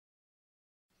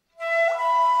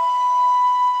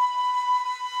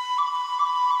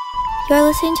You're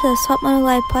listening to the Swap Moto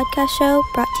Live podcast show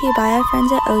brought to you by our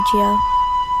friends at OGIO.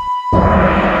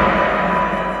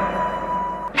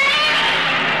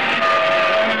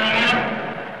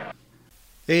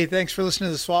 Hey, thanks for listening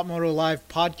to the Swap Moto Live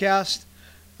podcast.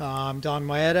 I'm Don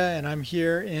Maeda, and I'm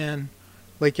here in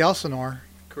Lake Elsinore,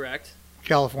 Correct.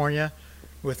 California,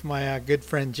 with my good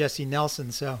friend Jesse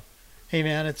Nelson. So, hey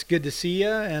man, it's good to see you,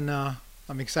 and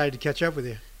I'm excited to catch up with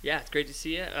you. Yeah, it's great to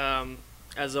see you.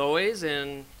 As always,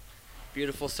 in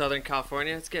beautiful Southern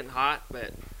California. It's getting hot, but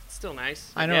it's still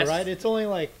nice. I know, guess. right? It's only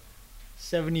like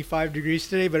 75 degrees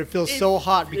today, but it feels so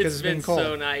hot because it's been cold.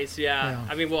 So nice, yeah. Yeah.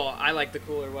 I mean, well, I like the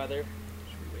cooler weather.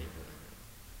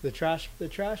 The trash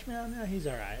man, yeah, he's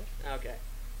all right. Okay.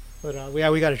 But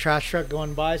we got a trash truck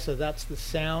going by, so that's the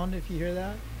sound if you hear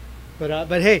that.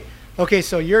 But hey, okay,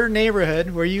 so your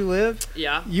neighborhood where you live,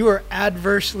 Yeah. you are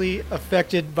adversely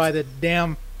affected by the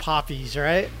damn poppies,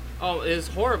 right? Oh, it was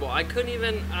horrible. I couldn't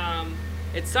even.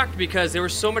 It sucked because there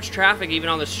was so much traffic even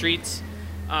on the streets.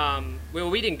 Well,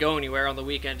 we didn't go anywhere on the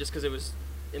weekend just because it was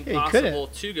impossible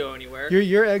to go anywhere.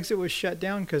 Your exit was shut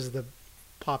down because of the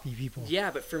poppy people.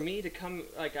 Yeah, but for me to come,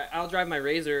 like, I'll drive my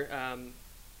Razor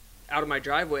out of my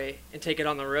driveway and take it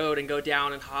on the road and go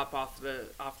down and hop off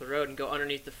the road and go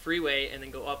underneath the freeway and then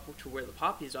go up to where the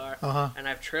poppies are. Uh-huh. And I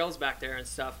have trails back there and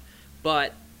stuff.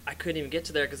 But I couldn't even get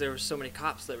to there because there were so many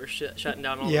cops that were shutting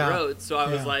down all the roads. So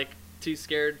I was like too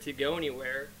scared to go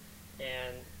anywhere,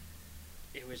 and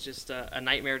it was just a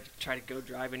nightmare to try to go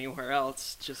drive anywhere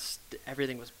else. Just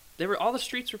everything was. All the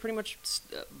streets were pretty much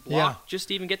blocked just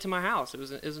to even get to my house. It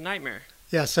was a nightmare.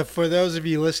 Yeah. So for those of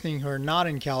you listening who are not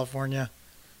in California,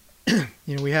 you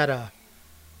know, we had a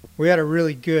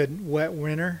really good wet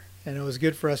winter, and it was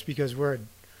good for us because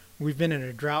we've been in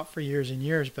a drought for years and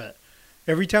years. But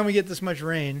every time we get this much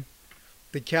rain,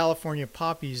 the California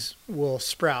poppies will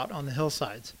sprout on the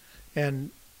hillsides,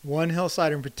 and one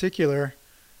hillside in particular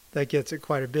that gets it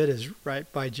quite a bit is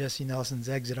right by Jesse Nelson's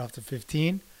exit off the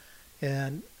 15,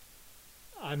 and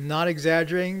I'm not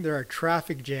exaggerating. There are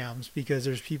traffic jams because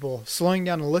there's people slowing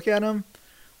down to look at them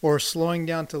or slowing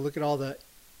down to look at all the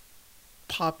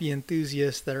poppy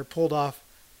enthusiasts that are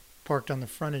parked on the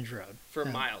frontage road. For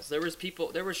miles. There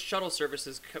were shuttle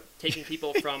services taking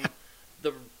people from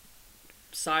the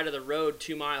side of the road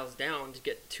 2 miles down to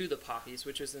get to the poppies,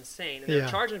 which was insane. And they were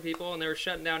charging people, and they were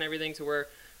shutting down everything to where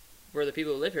the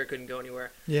people who live here couldn't go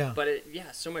anywhere. Yeah. But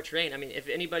so much rain. I mean, if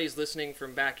anybody's listening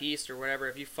from back east or whatever,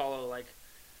 if you follow like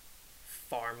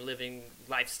Farm Living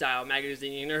Lifestyle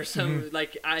magazine or some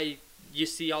you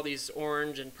see all these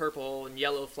orange and purple and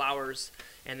yellow flowers,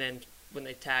 and then when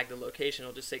they tag the location,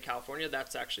 it'll just say California.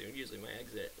 That's actually usually my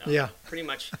exit. Pretty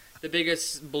much the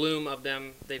biggest bloom of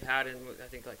them they've had in, I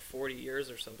think, like 40 years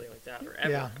or something like that, or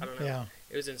ever. I don't know. Yeah.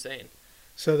 It was insane.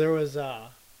 So there was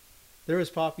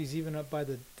poppies even up by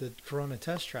the Corona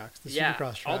test tracks, the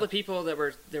Supercross track. All the people that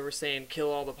were saying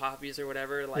kill all the poppies or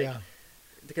whatever,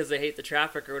 because they hate the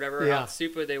traffic or whatever, how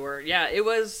stupid they were. Yeah, it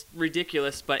was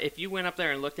ridiculous. But if you went up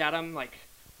there and looked at them, like,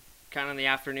 kind of in the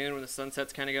afternoon when the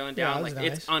sunset's kind of going down, like,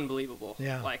 nice. It's unbelievable.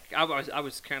 Yeah. Like, I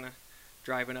was kind of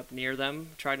driving up near them,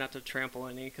 tried not to trample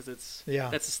any because that's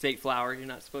a state flower. You're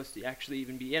not supposed to actually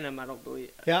even be in them, I don't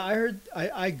believe. Yeah, I heard,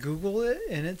 I Googled it,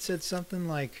 and it said something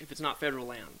like... If it's not federal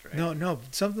land, right? No,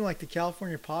 something like the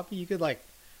California poppy, you could, like,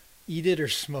 eat it or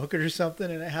smoke it or something,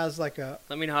 and it has like a...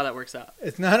 Let me know how that works out.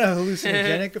 It's not a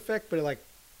hallucinogenic effect, but it like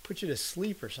puts you to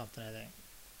sleep or something, I think.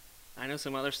 I know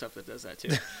some other stuff that does that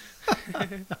too.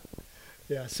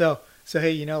 Yeah, so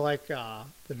hey, you know, like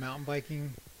the mountain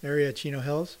biking area at Chino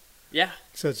Hills? Yeah.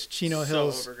 So it's Chino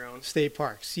Hills overgrown. State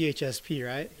Park, CHSP,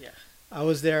 right? Yeah. I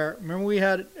was there. Remember we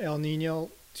had El Nino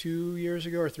 2 years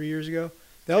ago or 3 years ago?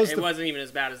 It wasn't even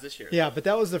as bad as this year. Yeah, but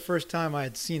that was the first time I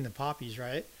had seen the poppies,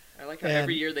 right? I like how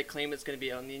every year they claim it's going to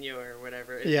be El Nino or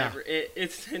whatever. It never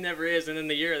is. And then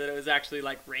the year that it was actually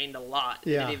like rained a lot.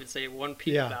 They didn't even say one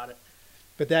peep about it.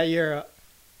 But that year,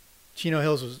 Chino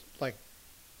Hills was like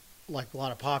a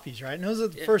lot of poppies, right? And it was the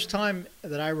first time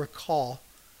that I recall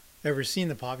ever seeing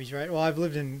the poppies, right? Well, I've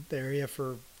lived in the area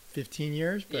for 15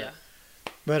 years.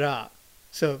 But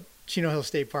so Chino Hills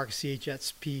State Park,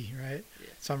 CHSP, right? Yeah.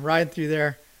 So I'm riding through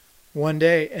there one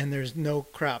day, and there's no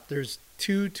crap. There's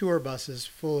 2 tour buses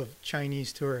full of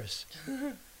Chinese tourists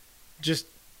just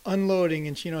unloading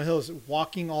in Chino Hills,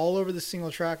 walking all over the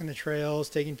single track and the trails,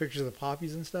 taking pictures of the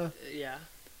poppies and stuff. Yeah.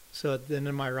 So then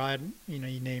in my ride, you know,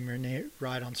 you name your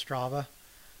ride on Strava,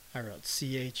 I wrote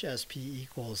CHSP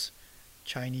equals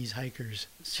Chinese hikers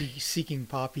seeking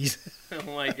poppies. Oh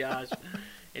my gosh.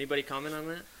 Anybody comment on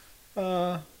that?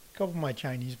 A couple of my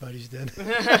Chinese buddies did.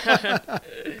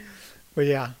 But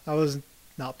yeah, I was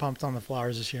not pumped on the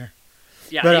flowers this year.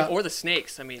 Yeah, But, or the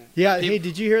snakes. I mean, Yeah. people- Hey,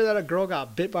 did you hear that a girl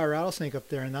got bit by a rattlesnake up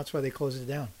there, and that's why they closed it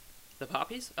down? the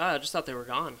poppies? Oh, I just thought they were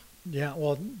gone. Yeah.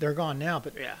 Well, they're gone now.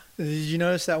 But Yeah. did you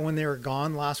notice that when they were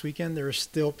gone last weekend, there were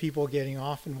still people getting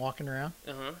off and walking around?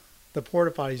 Uh-huh. The porta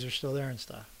potties are still there and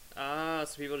stuff. So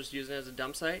people just using it as a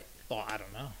dump site? Well, I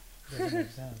don't know. Doesn't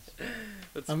make sense.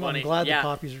 That's I'm funny. glad yeah. the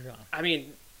poppies are gone. I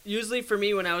mean, usually for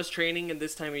me when I was training at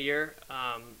this time of year,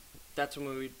 that's when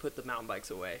we would put the mountain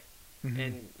bikes away Mhm.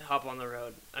 and hop on the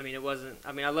road. I mean,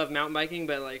 I love mountain biking,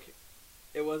 but like,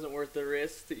 it wasn't worth the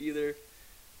risk to either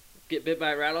get bit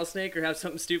by a rattlesnake or have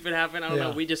something stupid happen. I don't know.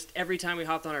 Yeah. We just, every time we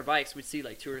hopped on our bikes, we'd see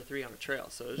like 2 or 3 on a trail.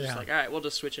 So it was just Yeah. like, all right, we'll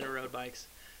just switch into road bikes.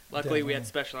 Luckily, we had Definitely.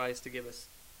 Specialized to give us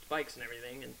bikes and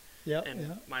everything, and Yep. and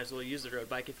Yeah. might as well use the road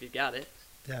bike if you got it.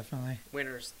 Definitely.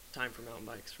 Winter's time for mountain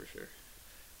bikes for sure.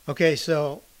 Okay,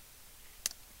 so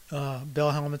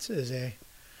Bell Helmets is a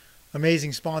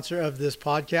amazing sponsor of this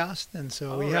podcast, and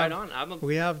so Oh, we right have on. I'm a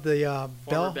we have the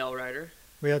former Bell rider.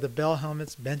 we have the Bell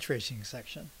Helmets bench racing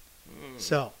section. Mm.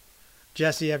 So,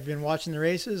 Jesse, have you been watching the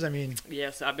races? I mean,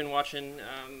 Yes, I've been watching.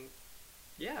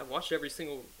 I've watched every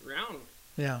single round.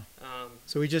 yeah. Um,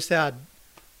 So we just had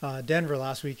Denver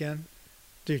last weekend.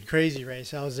 Dude, crazy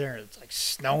race. I was there. It's like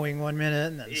snowing one minute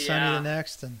and then sunny Yeah. the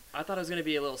next, and I thought it was going to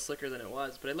be a little slicker than it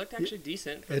was, but it looked actually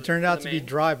decent. it turned out to be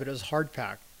dry, but it was hard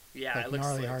pack. Yeah, Like it looks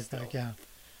gnarly slick hard still. pack, yeah.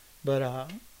 But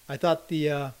I thought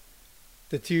the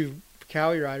two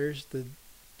Cowie riders, the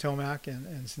Tomac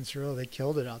and Cincinnati, they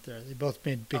killed it out there. They both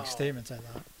made big Oh. statements, I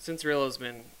thought. Cincinnati's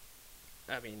been,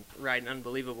 riding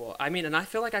unbelievable. I mean, and I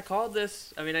feel like I called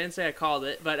this. I mean, I didn't say I called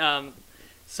it, but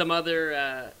some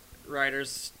other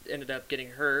riders ended up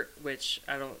getting hurt, which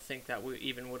I don't think that would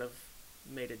have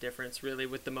made a difference really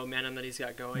with the momentum that he's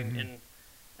got going. Mhm. And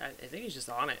I think he's just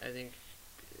on it. I think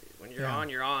when you're Yeah. on,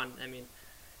 you're on. I mean,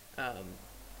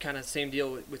 kind of same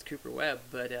deal with Cooper Webb,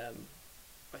 but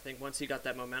I think once he got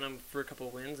that momentum for a couple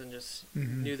of wins and just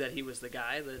Mhm. knew that he was the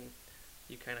guy, then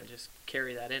you kind of just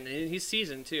carry that in. And he's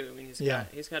seasoned too. I mean, Yeah.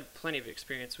 he's got plenty of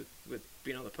experience with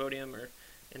being on the podium or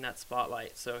in that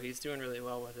spotlight, so he's doing really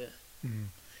well with it. Mhm.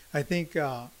 I think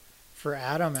for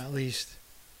Adam, at least,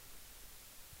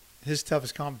 his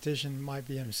toughest competition might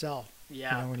be himself.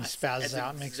 Yeah, when he that's- spazzes that's out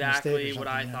and makes a mistake or exactly what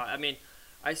I something, yeah. thought. I mean,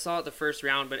 I saw it the first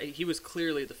round, but he was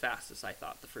clearly the fastest. I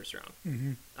thought the first round.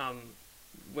 Mm-hmm.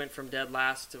 Went from dead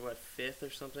last to 5th or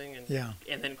something, and Yeah.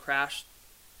 and then crashed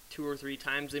 2 or 3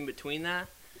 times in between that.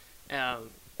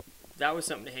 That was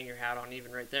something to hang your hat on,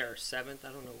 even right there. 7th,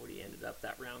 I don't know what he ended up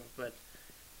that round, but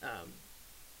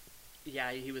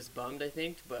yeah, he was bummed, I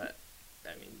think. But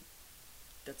I mean,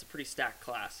 that's a pretty stacked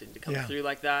class, and to come Yeah. through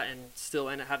like that and still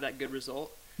have that good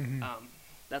result, Mhm.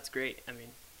 that's great. I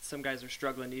mean, some guys are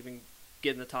struggling to even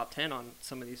get in the top 10 on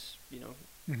some of these,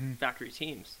 Mhm. factory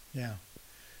teams. Yeah.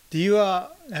 Do you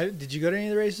did you go to any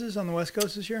of the races on the West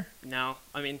Coast this year? No,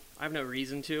 I mean, I have no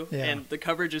reason to. Yeah. And the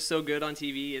coverage is so good on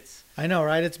TV. It's I know,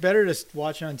 right? It's better to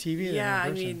watch on TV than yeah.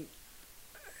 in person.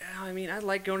 I mean, I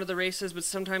like going to the races, but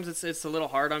sometimes it's a little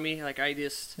hard on me. Like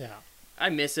Yeah. I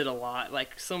miss it a lot.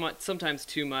 Like so much, sometimes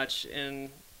too much, and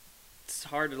it's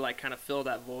hard to like kind of fill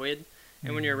that void.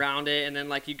 And when you're Mhm. around it, and then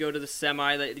like you go to the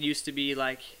semi that used to be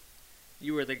like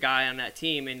you were the guy on that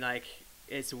team, and like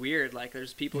it's weird. Like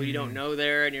there's people you don't Mhm. know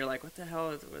there, and you're like, what the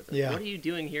hell? Yeah. What are you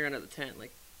doing here under the tent?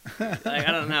 Like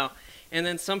I don't know. And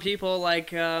then some people like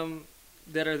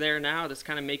that are there now just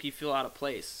kind of make you feel out of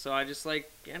place. So I just I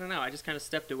don't know. I just kind of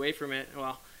stepped away from it.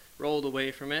 Well, rolled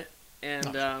away from it,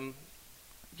 and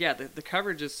yeah, the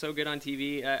coverage is so good on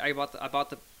TV. I bought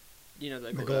the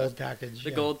The gold package. the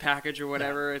yeah. gold package or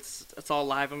whatever. It's all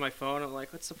live on my phone. I'm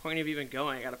like, what's the point of even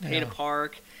going? I got to pay to Yeah.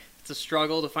 park. It's a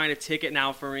struggle to find a ticket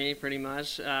now for me, pretty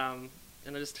much. And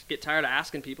I just get tired of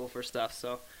asking people for stuff.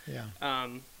 So, Yeah.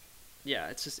 yeah,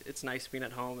 it's nice being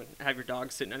at home and have your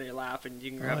dog sitting on your lap, and you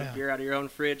can grab yeah. a beer out of your own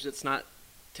fridge that's not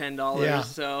 $10. Yeah.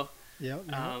 So, Yep.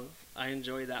 I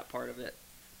enjoy that part of it.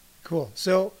 Cool.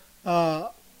 So,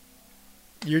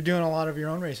 you're doing a lot of your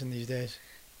own racing these days.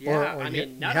 Yeah, or I you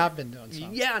mean, have been doing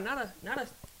some. Yeah, not a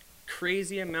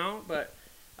crazy amount, but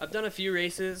I've done a few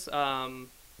races. And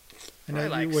probably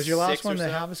then like was your last 6 or one the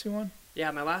so. Havasu one? Yeah,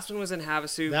 my last one was in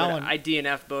Havasu, That but one- I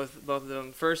DNF'd both of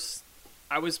them. First,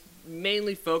 I was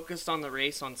mainly focused on the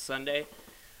race on Sunday,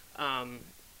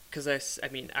 because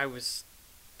I was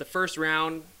the first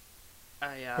round.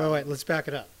 Wait, let's back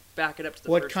it up. Back it up to the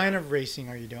What first kind round. of racing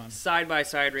are you doing? Side by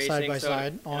side racing? Side by so,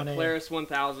 side on a- Polaris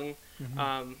 1000.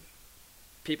 Mhm.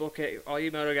 All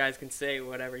you moto guys can say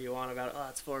whatever you want about it. Oh,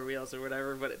 it's 4 wheels or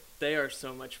whatever, but they are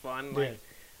so much fun. Like,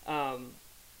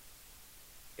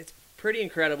 it's pretty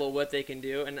incredible what they can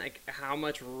do, and like how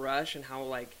much rush and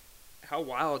how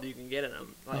wild you can get in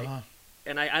them. Like, Uh-huh.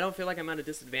 and I don't feel like I'm at a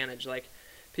disadvantage. Like,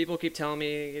 people keep telling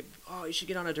me, oh, you should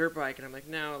get on a dirt bike. And I'm like,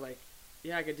 no, like,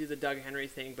 yeah, I could do the Doug Henry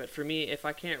thing. But for me, if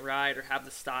I can't ride or have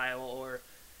the style or,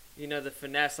 you know, the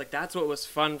finesse, like, that's what was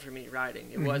fun for me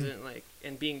riding. It wasn't like,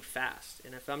 and being fast.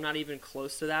 And if I'm not even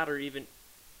close to that or even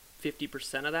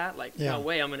 50% of that, like, no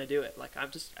way I'm going to do it. Like,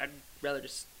 I'd rather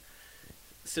just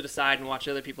sit aside and watch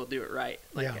other people do it right.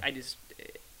 Like,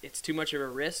 it's too much of a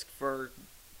risk for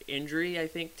injury, I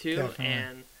think, too. Definitely.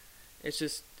 And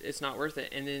it's not worth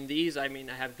it. And in these, I mean,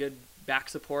 I have good back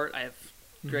support. I have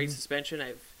great suspension. I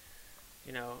have,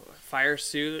 you know, fire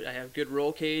suit. I have good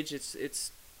roll cage.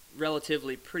 It's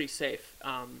relatively pretty safe.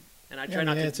 And I try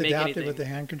not to it's make adapted anything. with the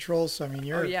hand controls. So I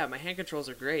mean, Oh yeah, my hand controls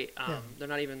are great. Yeah. They're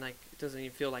not even like, it doesn't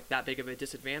even feel like that big of a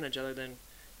disadvantage other than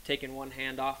taking one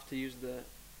hand off to use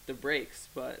the brakes.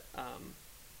 But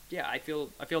yeah, I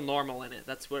feel normal in it.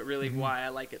 That's what really why I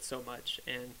like it so much,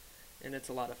 and it's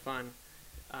a lot of fun.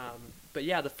 But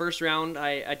yeah, the first round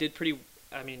I did pretty.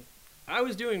 I mean, I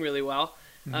was doing really well.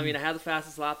 I mean, I had the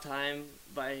fastest lap time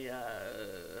by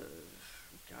I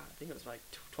think it was like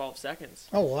 12 seconds.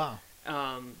 Oh wow.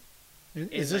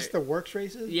 Is this my- the works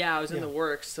races? Yeah, I was in the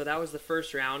works, so that was the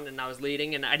first round, and I was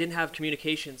leading, and I didn't have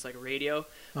communications like radio,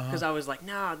 because I was like,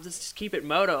 nah, just keep it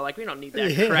moto, like we don't need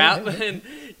that crap, and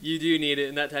you do need it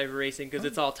in that type of racing, because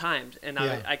it's all timed, and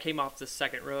I came off the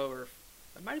second row, or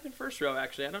it might have been first row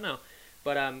actually, I don't know,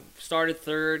 but started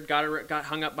third, got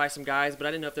hung up by some guys, but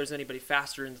I didn't know if there's anybody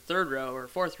faster in the third row or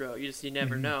fourth row, you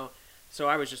never know, so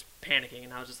I was just panicking,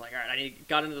 and I was just like, all right,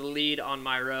 got into the lead on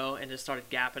my row, and just started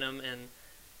gapping them, and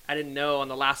I didn't know on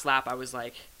the last lap I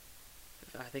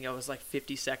think I was like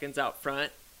 50 seconds out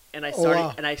front, and I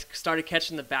started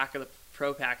catching the back of the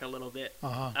Pro Pack a little bit,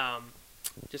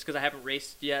 just because I haven't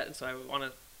raced yet, and so I want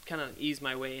to kind of ease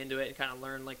my way into it and kind of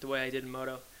learn like the way I did in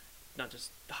moto, not just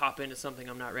hop into something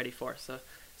I'm not ready for. So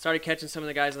started catching some of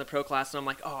the guys in the pro class, and I'm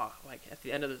like, oh, like at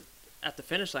the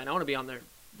finish line, I want to be on their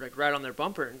like right on their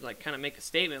bumper and like kind of make a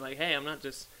statement like, hey, I'm not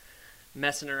just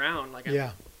messing around, like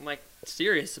I'm like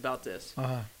serious about this.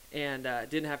 And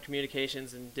didn't have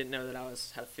communications and didn't know that I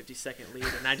had a 50-second lead,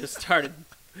 and I just started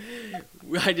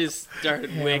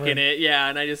wicking it,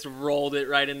 and I just rolled it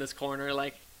right in this corner,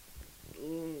 like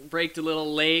braked a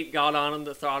little late, got on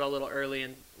the throttle a little early,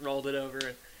 and rolled it over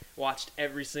and watched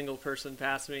every single person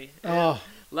pass me. And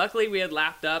luckily we had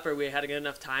lapped up, or we had a good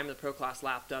enough time. The pro class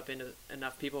lapped up into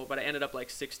enough people, but I ended up like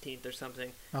 16th or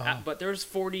something. But there was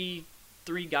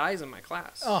 43 guys in my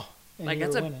class. Like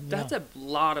that's a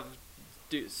lot of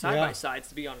side by sides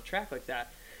to be on a track like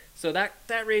that. So that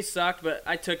race sucked, but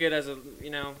I took it as a, you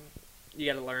know, you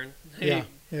got to learn. You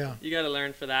got to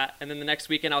learn for that. And then the next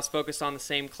weekend I was focused on the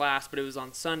same class, but it was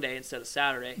on Sunday instead of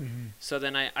Saturday. So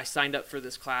then I signed up for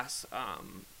this class,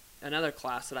 another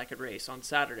class that I could race on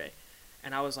Saturday.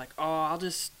 And I was like, oh, I'll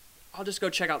just go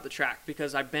check out the track,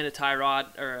 because I've been a tie rod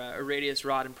or a radius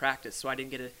rod in practice, so I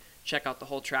didn't get to check out the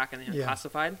whole track in the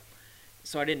unclassified.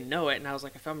 So I didn't know it, and I was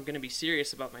like, if I'm going to be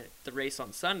serious about the race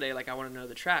on Sunday, like I want to know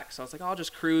the track. So I was like, I'll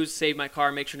just cruise, save my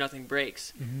car, make sure nothing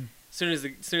breaks. As soon as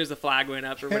the flag went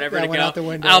up or whatever, to go out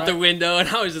the window, and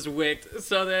I was just wicked.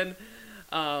 So then,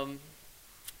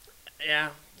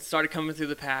 started coming through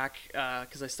the pack,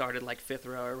 because I started like 5th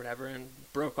row or whatever, and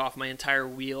broke off my entire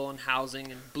wheel and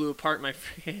housing and blew apart my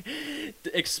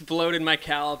exploded my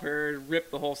caliper,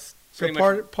 ripped the whole. So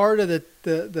part of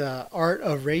the art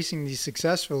of racing these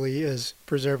successfully is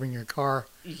preserving your car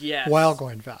while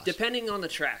going fast. Depending on the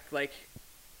track, like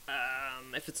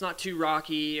if it's not too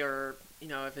rocky, or you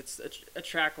know, if it's a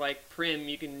track like Prim,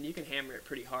 you can hammer it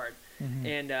pretty hard,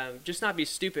 and just not be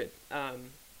stupid.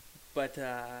 But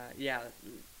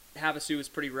Havasu was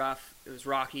pretty rough. It was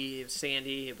rocky. It was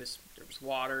sandy. There was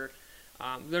water.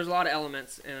 There's a lot of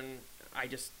elements, and I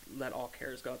just let all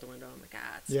cares go out the window. I'm like,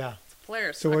 it's a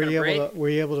Polaris. So were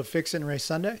you able to fix it and race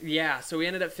Sunday? Yeah. So we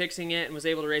ended up fixing it and was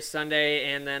able to race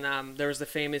Sunday, and then there was the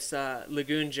famous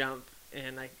lagoon jump,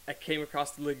 and I came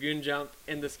across the lagoon jump,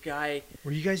 and this guy.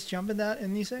 Were you guys jumping that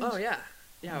in these things? Oh yeah.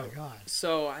 Oh my God.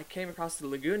 So I came across the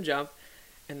lagoon jump,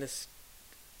 and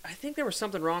I think there was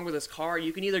something wrong with his car.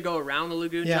 You can either go around the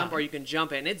lagoon jump, or you can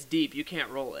jump it, and it's deep. You can't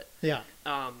roll it. Yeah.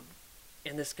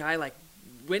 And this guy like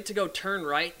went to go turn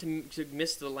right to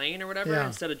miss the lane or whatever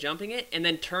instead of jumping it, and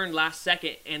then turned last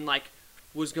second and like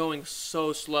was going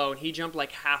so slow, and he jumped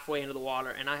like halfway into the water,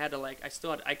 and I had to like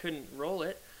I couldn't roll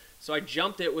it, so I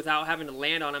jumped it without having to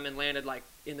land on him, and landed like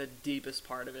in the deepest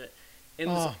part of it,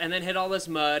 and then hit all this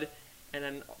mud. And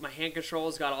then my hand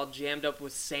controls got all jammed up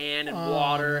with sand and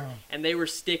water, and they were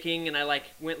sticking, and I like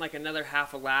went like another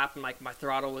half a lap, and like my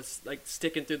throttle was like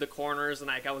sticking through the corners, and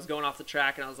like I was going off the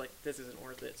track, and I was like, this isn't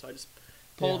worth it. So I just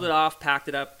pulled Yeah. it off, packed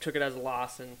it up, took it as a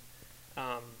loss, and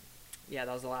yeah,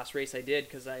 that was the last race I did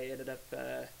because I ended up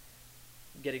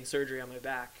getting surgery on my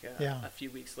back Yeah. a few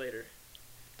weeks later.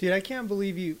 Dude, I can't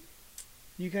believe you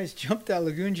guys jumped that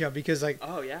lagoon jump because like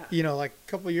Oh yeah. like a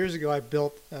couple of years ago I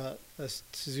built a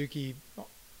Suzuki, it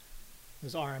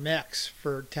was RMX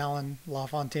for Talon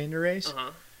LaFontaine to race,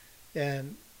 Uh-huh.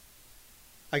 and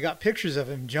I got pictures of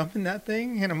him jumping that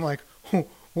thing, and I'm like, oh,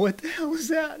 what the hell is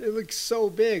that? It looks so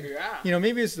big. Yeah.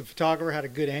 Maybe it's the photographer had a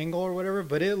good angle or whatever,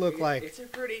 but it looked like it's a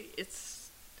pretty. It's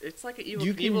like an evil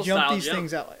you can Knievel jump style these jump.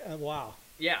 things out. Wow,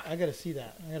 Yeah. I gotta see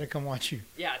that. I gotta come watch you.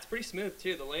 Yeah, it's pretty smooth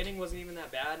too. The landing wasn't even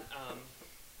that bad.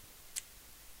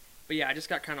 But yeah, I just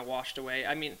got kind of washed away.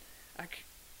 I mean,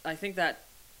 I think that,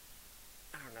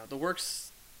 I don't know, the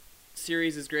Works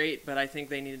series is great, but I think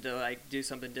they needed to like do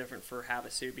something different for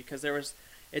Havasu because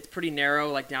it's pretty narrow,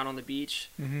 like down on the beach.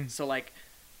 Mm-hmm. So like,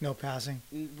 No passing.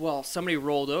 well, somebody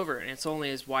rolled over and it's only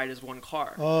as wide as one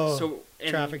car. Oh, so and,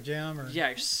 traffic jam or Yeah,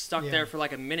 you're stuck Yeah. there for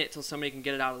like a minute till somebody can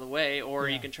get it out of the way, or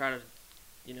Yeah. you can try to,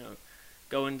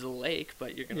 go into the lake,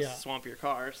 but you're gonna Yeah. swamp your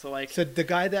car. So like, So the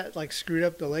guy that like screwed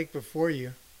up the lake before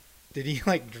you, did he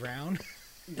like drown?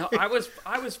 no, I was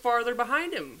farther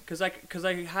behind him because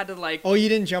I had to like. Oh, you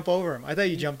didn't jump over him. I thought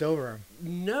you jumped over him.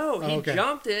 No, he Oh, okay.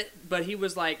 jumped it, but he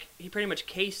pretty much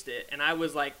cased it, and I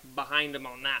was like behind him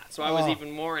on that, so I was Oh.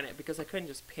 even more in it because I couldn't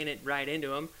just pin it right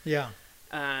into him, Yeah.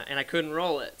 and I couldn't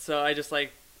roll it, so I just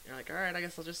like, you're like, all right, I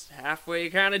guess I'll just halfway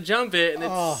kind of jump it, and it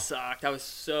Oh. sucked. I was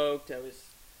soaked. I was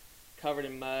covered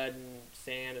in mud and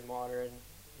sand and water, and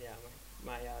yeah,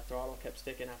 my throttle kept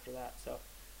sticking after that. So,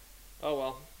 oh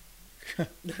well.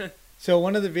 So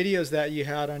one of the videos that you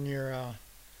had on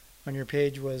your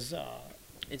page was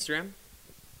Instagram.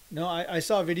 no, I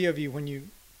saw a video of you when you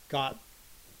got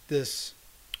this.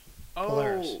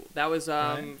 Polaris, Oh, that was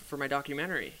right? for my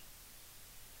documentary.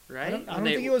 Right? I don't When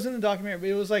they- think it was in the documentary, but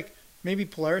it was like maybe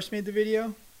Polaris made the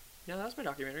video. No, that was my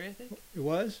documentary, I think. It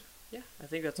was Yeah, I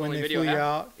think that's the when only they video flew I you have.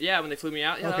 out. Yeah, when they flew me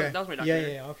out. Yeah, Okay. that was my Yeah,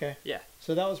 documentary. yeah, okay. Yeah.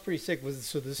 So that was pretty sick.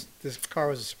 So this car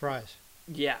was a surprise.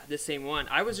 Yeah, the same one.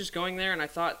 I was just going there, and I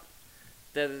thought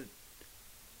that.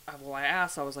 I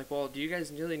asked. I was like, "Well, do you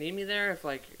guys really need me there? If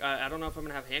like, I don't know if I'm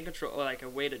gonna have hand control or like a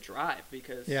way to drive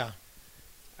because Yeah.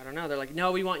 I don't know." They're like,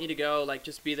 "No, we want you to go. Like,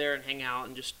 just be there and hang out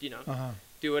and just Uh huh.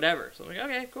 do whatever." So I'm like,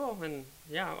 "Okay, cool." And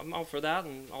yeah, I'm all for that,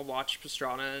 and I'll watch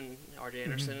Pastrana and RJ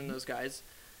Anderson and those guys.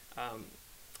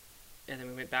 And then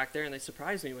we went back there, and they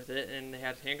surprised me with it, and they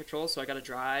had hand control, so I got to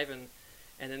drive, and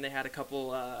then they had a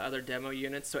couple other demo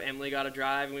units, so Emily got to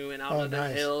drive, and we went out Oh, to the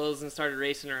nice. hills and started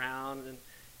racing around, and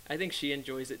I think she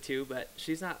enjoys it too, but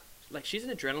she's not, like, she's an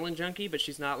adrenaline junkie, but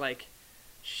she's not like,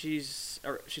 she's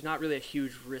not really a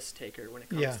huge risk taker when it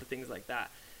comes Yeah. to things like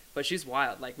that. But she's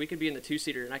wild. Like, we could be in the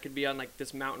two-seater, and I could be on, like,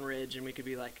 this mountain ridge, and we could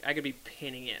be, like, I could be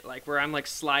pinning it, like, where I'm, like,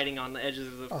 sliding on the edges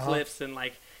of the cliffs and,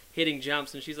 like, hitting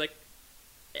jumps, and she's, like,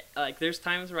 there's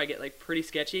times where I get, like, pretty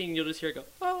sketchy, and you'll just hear her go,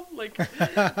 oh, like,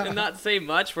 and not say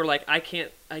much, where, like, I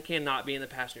cannot be in the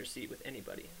passenger seat with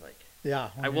anybody. Like,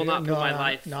 Yeah. I will not put my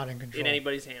life not in control. in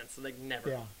anybody's hands, like, never.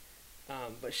 Yeah.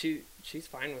 But she's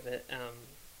fine with it,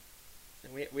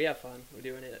 and we have fun. We're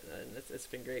doing it, and it's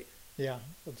been great. Yeah.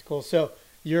 That's cool. So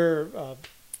you're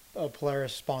a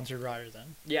Polaris sponsored rider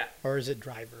then, Yeah. or is it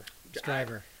driver? It's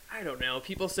driver. I don't know.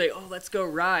 People say, "Oh, let's go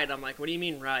ride." I'm like, "What do you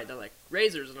mean ride?" They're like,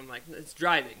 "Razors," and I'm like, "It's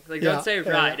driving." Like, Yeah, don't say yeah,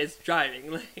 ride. yeah. It's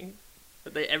driving. Like,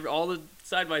 but all the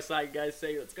side by side guys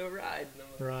say, "Let's go ride." And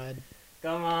I'm like, Ride.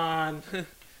 come on.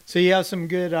 So you have some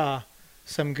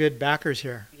good backers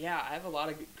here. Yeah, I have a lot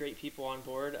of great people on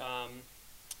board.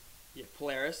 Yeah,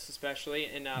 Polaris especially,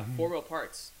 and Mm-hmm. 4 Wheel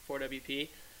Parts, 4WP.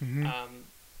 Mhm.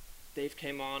 They've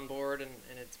came on board, and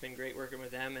it's been great working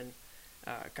with them, and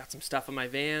got some stuff on my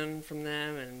van from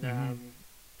them, and Mhm.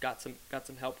 got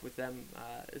some help with them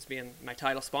as being my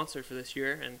title sponsor for this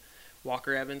year, and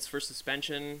Walker Evans for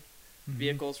suspension, Mhm.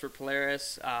 vehicles for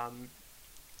Polaris,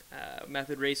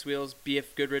 Method race wheels,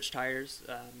 BF Goodrich tires,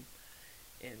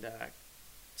 and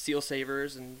Seal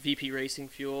Savers and VP Racing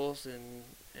fuels, and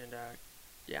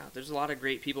yeah, there's a lot of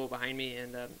great people behind me,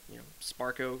 and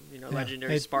Sparco,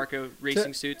 legendary Hey, Sparco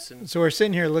racing suits, and So we're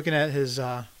sitting here looking at his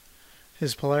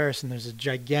Polaris, and there's a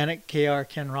gigantic KR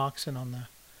Ken Roxon on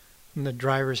the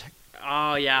driver's.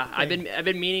 oh yeah, I've thing.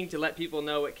 been meaning to let people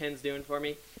know what Ken's doing for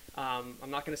me. I'm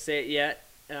not gonna say it yet.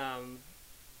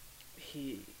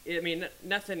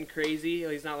 Nothing crazy.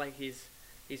 He's not like he's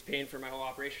paying for my whole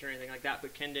operation or anything like that.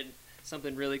 But Ken did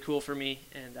something really cool for me,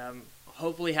 and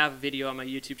hopefully have a video on my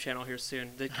YouTube channel here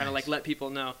soon to kind of like let people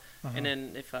know. Uh-huh. And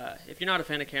then if you're not a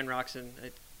fan of Ken Roxon,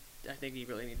 I think you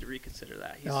really need to reconsider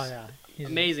that. He's Oh yeah, an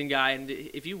amazing guy, and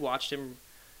if you watched him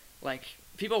like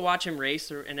people watch him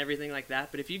race and everything like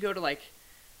that, but if you go to like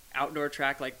outdoor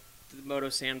track like the Moto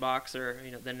Sandbox or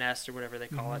the Nest or whatever they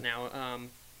call it now,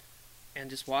 and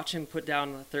just watch him put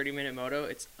down a 30-minute moto,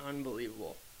 it's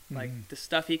unbelievable. Like the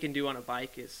stuff he can do on a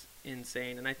bike is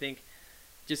insane, and I think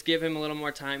just give him a little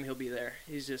more time, he'll be there.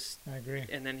 I agree.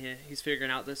 And then he's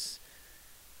figuring out this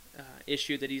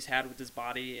issue that he's had with his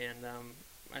body, and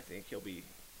I think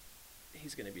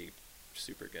he's going to be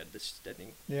super good. I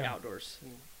think outdoors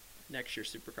and next year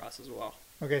Supercross as well.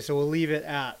 Okay, so we'll leave it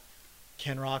at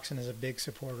Ken Roczen is a big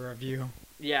supporter of you.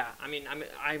 Yeah, I mean,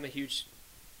 I'm a huge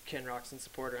Ken Roczen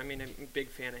supporter. I mean, I'm a big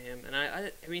fan of him, and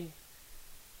I mean,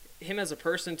 him as a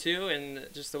person too, and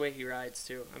just the way he rides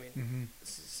too. I mean,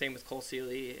 same with Cole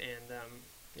Seeley,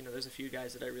 and there's a few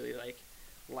guys that I really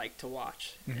like to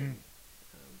watch, and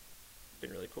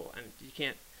been really cool. And you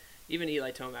can't even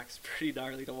Eli Tomac's pretty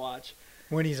gnarly to watch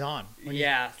when he's on.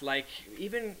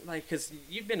 Because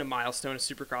you've been to Milestone, a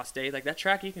Supercross day, like that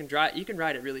track, you can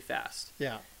ride it really fast.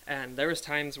 Yeah. And there was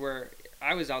times where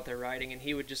I was out there riding, and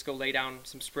he would just go lay down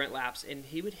some sprint laps, and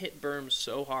he would hit berms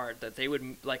so hard that they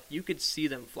would, like, you could see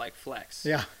them flex.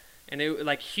 Yeah. And it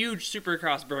like huge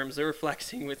Supercross berms, they were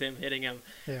flexing with him, hitting him,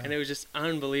 and it was just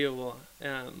unbelievable.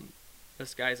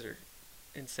 Those guys are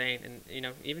insane, and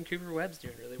even Cooper Webb's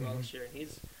doing really well this year, and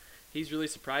he's really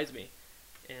surprised me,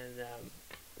 and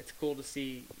it's cool to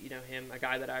see him, a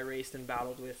guy that I raced and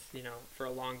battled with for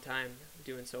a long time,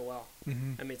 doing so well.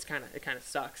 I mean, it kind of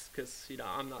sucks because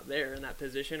I'm not there in that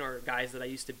position, or guys that I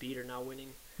used to beat are now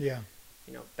winning. Yeah.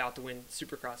 About to win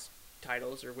Supercross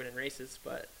titles or winning races,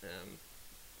 but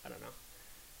I don't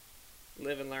know.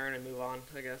 Live and learn and move on,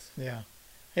 I guess. Yeah.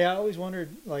 Hey, I always wondered,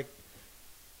 like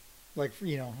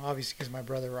obviously because my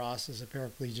brother Ross is a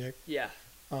paraplegic. Yeah.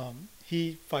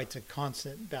 He fights a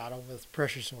constant battle with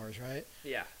pressure sores, right?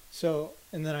 Yeah. So,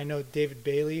 and then I know David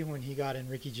Bailey, when he got in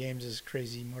Ricky James's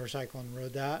crazy motorcycle and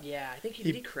rode that. Yeah, I think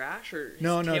did he crash or his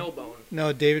tailbone?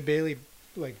 No, David Bailey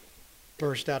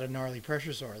burst out a gnarly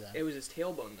pressure sore then. It was his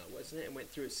tailbone though, wasn't it? It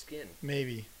went through his skin.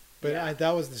 Maybe, but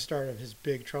that was the start of his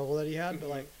big trouble that he had.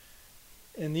 But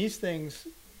in these things,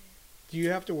 do you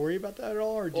have to worry about that at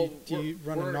all, or do you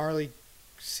run a gnarly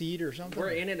seat or something? We're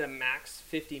in at a max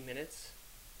 50 minutes,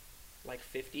 like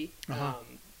 50.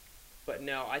 But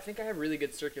no, I think I have really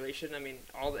good circulation. I mean,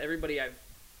 all the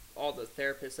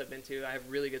therapists I've been to, I have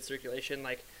really good circulation.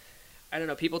 Like, I don't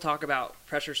know, people talk about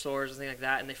pressure sores and things like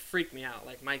that, and they freak me out.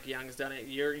 Like, Mike Young's done it.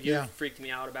 You freaked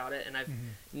me out about it, and I've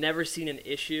never seen an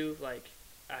issue. Like,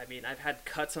 I mean, I've had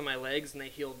cuts on my legs, and they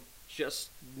healed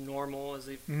just normal as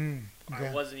if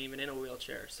I wasn't even in a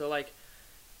wheelchair. So, like,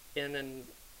 and then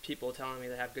people telling me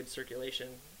they have good circulation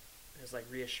has, like,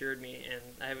 reassured me, and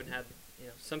I haven't had...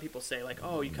 some people say, like,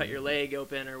 oh, you cut your leg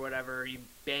open or whatever, you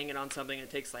bang it on something, and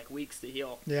it takes, like, weeks to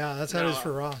heal. Yeah, that's how it is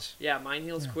for Ross. Yeah, mine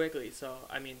heals quickly. So,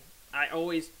 I mean, I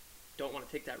always don't want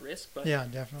to take that risk, but yeah,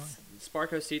 definitely.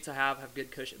 Sparco seats I have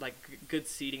good cushion, like, good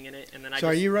seating in it. And then So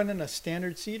are you running a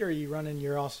standard seat, or are you running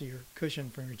your cushion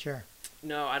from your chair?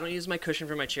 No, I don't use my cushion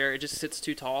for my chair. It just sits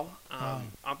too tall. I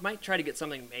might try to get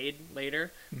something made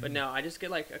later, but no, I just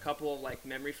get, like, a couple of, like,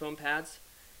 memory foam pads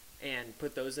and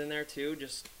put those in there, too,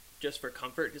 just for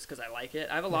comfort, just because I like it.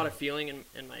 I have a lot of feeling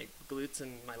in my glutes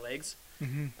and my legs,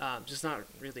 just not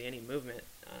really any movement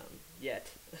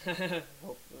yet.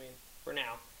 For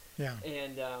now. Yeah.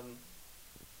 And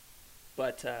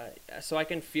so I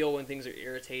can feel when things are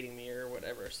irritating me or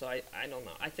whatever. So I don't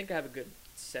know. I think I have a good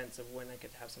sense of when I could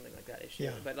have something like that issue.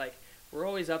 Yeah. But like we're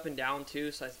always up and down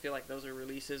too, so I feel like those are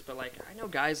releases. But like I know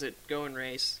guys that go and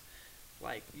race.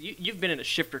 Like, you've been in a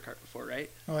shifter cart before, right?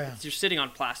 Oh, yeah. You're sitting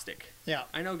on plastic. Yeah.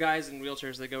 I know guys in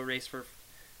wheelchairs that go race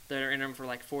that are in them for,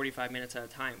 like, 45 minutes at a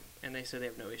time, and they say they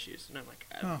have no issues. And I'm like,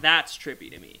 that's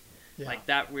trippy to me. Yeah. Like,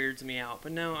 that weirds me out.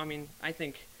 But no, I mean, I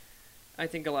think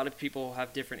a lot of people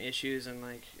have different issues, and,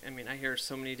 like, I mean, I hear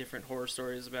so many different horror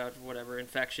stories about whatever,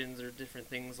 infections or different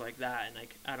things like that, and,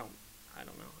 like, I don't know. I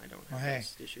don't have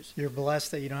those issues. You're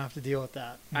blessed that you don't have to deal with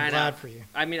that. I'm glad for you.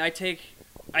 I mean, I think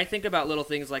about little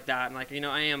things like that, and like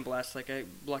I am blessed. Like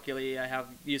luckily I have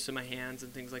use of my hands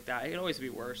and things like that. It could always be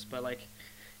worse, but like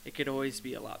it could always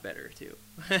be a lot better too.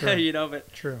 True.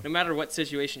 But True. No matter what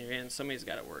situation you're in, somebody's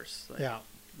got it worse. Like, yeah.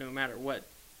 No matter what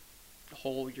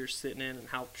hole you're sitting in and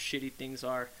how shitty things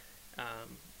are.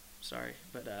 Sorry,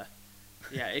 but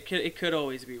yeah, it could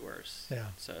always be worse. Yeah.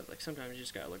 So like sometimes you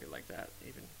just gotta look at it like that,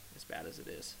 even as bad as it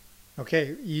is.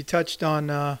 Okay, you touched on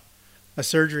a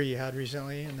surgery you had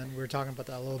recently, and then we were talking about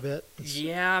that a little bit.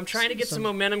 Yeah, I'm trying to get some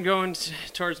momentum going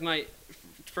towards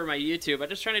for my YouTube. I'm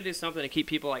just trying to do something to keep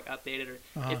people like updated, or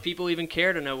if people even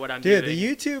care to know what I'm doing. Dude,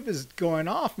 the YouTube is going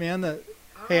off, man.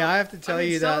 Hey, I have to tell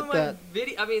you that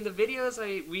I mean, the videos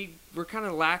we're kind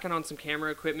of lacking on some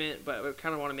camera equipment, but we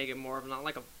kind of want to make it more of not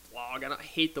like a vlog. I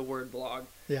hate the word vlog,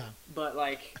 yeah, but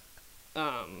like,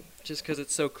 just because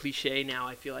it's so cliche now,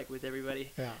 I feel like with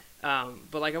everybody. yeah,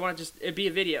 But like, I want to just it be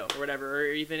a video or whatever, or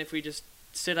even if we just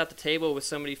sit at the table with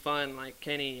somebody fun like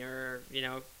Kenny or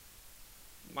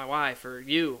my wife or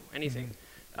you, anything.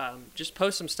 Just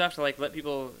post some stuff to like let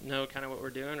people know kind of what we're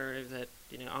doing, or that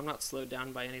I'm not slowed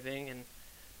down by anything. And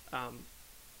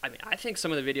I mean, I think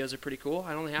some of the videos are pretty cool.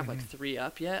 I only have like 3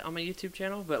 up yet on my YouTube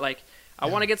channel, but like I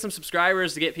want to get some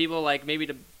subscribers to get people like maybe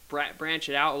to branch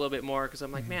it out a little bit more, because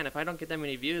I'm like, man, if I don't get that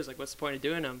many views, like what's the point of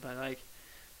doing them? But like,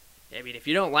 I mean, if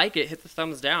you don't like it, hit the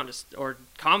thumbs down, or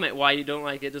comment why you don't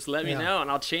like it. Just let me know,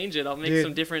 and I'll change it. I'll make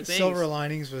some different things. Silver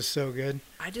Linings was so good.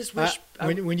 I just wish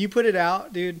when you put it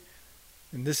out, dude,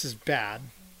 and this is bad,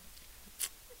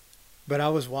 but I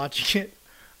was watching it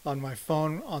on my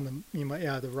phone on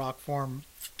the rock form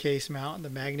case mount, the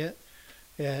magnet,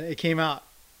 and it came out,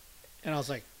 and I was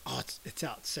like, oh, it's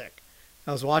out, sick.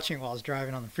 I was watching it while I was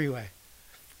driving on the freeway.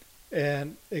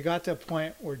 And it got to a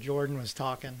point where Jordan was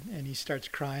talking, and he starts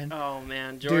crying. Oh,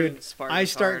 man. Jordan, dude, I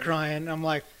start crying. I'm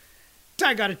like,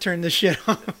 I got to turn this shit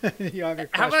off.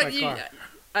 How about you?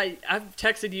 I've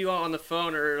texted you on the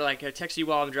phone, or like I texted you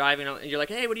while I'm driving, and you're like,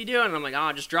 hey, what are you doing? And I'm like, oh,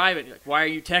 I'm just driving. You're like, why are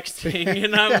you texting?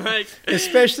 And I'm like...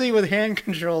 Especially with hand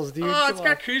controls, dude. Oh, it's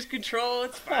got cruise control.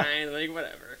 It's fine. Like,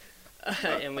 whatever.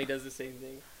 Emily does the same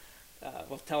thing.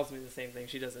 Tells me the same thing.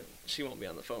 She won't be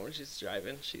on the phone when she's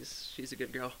driving. She's a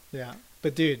good girl. Yeah.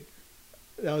 But dude,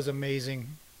 that was amazing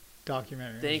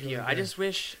documentary. Thank you. Good. I just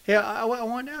wish... Hey, I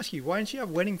wanted to ask you, why didn't you have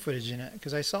wedding footage in it?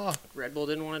 Because I saw... Red Bull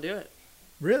didn't want to do it.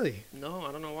 Really? No,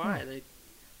 I don't know why.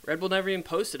 Red Bull never even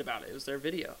posted about it. It was their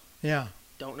video. Yeah.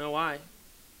 Don't know why.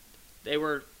 They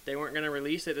weren't going to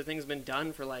release it. The thing's been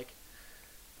done for like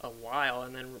a while,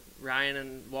 and then Ryan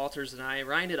and Walters and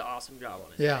Ryan did an awesome job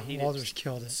on it. Yeah, Walters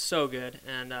killed it. So good,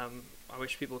 and I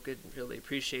wish people could really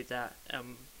appreciate that.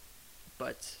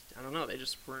 But I don't know, they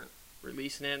just weren't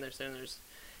releasing it, and they're saying there's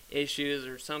issues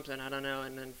or something, I don't know.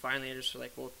 And then finally I just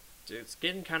like, well, dude, it's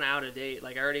getting kind of out of date.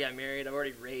 Like, I already got married, I've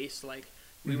already raced. Like,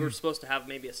 we were supposed to have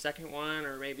maybe a second one,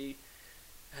 or maybe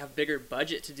have bigger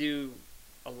budget to do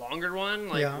a longer one.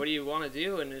 Like, what do you want to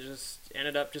do? And it just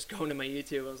ended up just going to my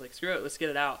YouTube. I was like, screw it, let's get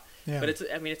it out. Yeah. But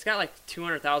it's got like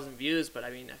 200,000 views, but I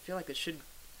mean, I feel like it should.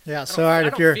 Yeah. So I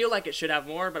don't feel like it should have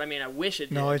more, but I mean, I wish it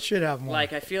did. No, it should have more.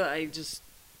 Like,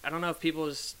 I don't know if people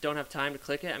just don't have time to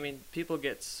click it. I mean, people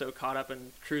get so caught up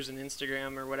in cruising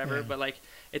Instagram or whatever, but like,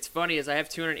 it's funny is I have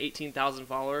 218,000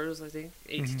 followers, I think,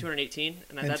 218,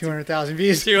 and that's 200,000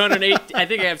 views. 208. I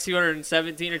think I have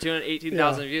 217 or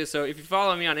 218,000 views. So if you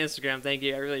follow me on Instagram, thank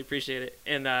you. I really appreciate it.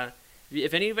 And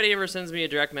if anybody ever sends me a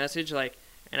direct message, like,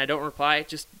 and I don't reply,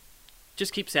 just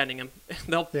keep sending them.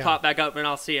 They'll pop back up and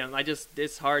I'll see them.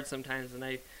 It's hard sometimes, and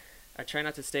I try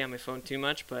not to stay on my phone too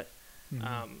much, but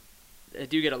I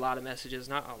do get a lot of messages,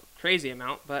 not a crazy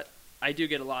amount, but I do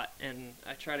get a lot, and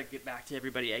I try to get back to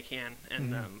everybody I can,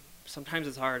 and sometimes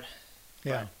it's hard.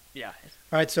 Yeah. But, yeah.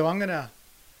 All right, so I'm going to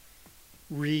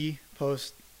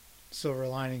repost Silver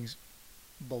Linings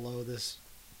below this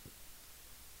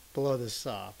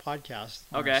podcast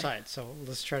on our site. So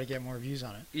let's try to get more views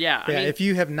on it. Yeah. I mean, if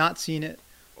you have not seen it,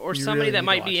 or somebody that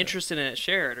might be interested in it,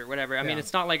 share it or whatever. I mean,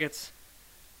 it's not like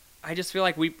I just feel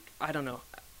like I don't know.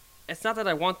 It's not that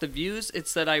I want the views.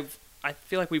 It's that I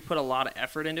feel like we put a lot of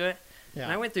effort into it. Yeah.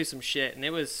 And I went through some shit, and it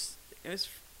was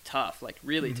tough, like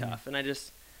really tough. And I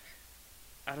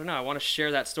don't know. I want to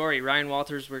share that story. Ryan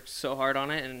Walters worked so hard on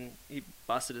it, and he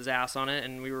busted his ass on it,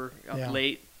 and we were up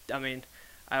late. I mean,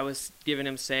 I was giving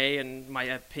him say and my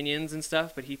opinions and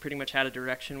stuff, but he pretty much had a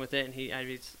direction with it.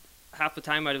 And half the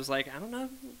time I was like, I don't know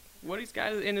what he's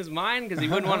got in his mind, because he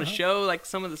wouldn't want to show like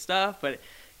some of the stuff, but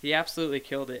he absolutely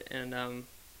killed it. And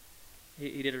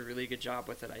he did a really good job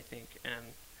with it, I think.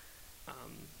 And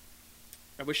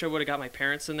I wish I would have got my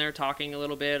parents in there talking a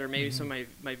little bit, or maybe some of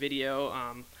my video.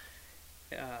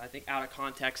 I think out of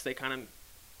context, they kind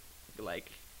of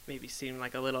like maybe seemed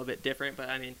like a little bit different, but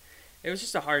I mean, it was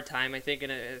just a hard time, I think,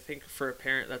 and I think for a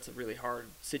parent, that's a really hard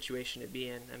situation to be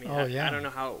in. I mean, I don't know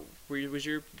how. Was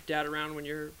your dad around when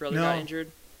your brother got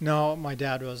injured? No, my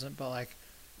dad wasn't, but like,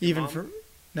 even for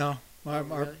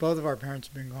both of our parents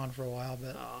have been gone for a while,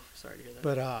 but sorry to hear that.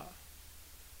 But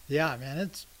yeah, man,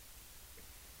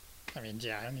 I don't need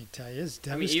to tell you, it's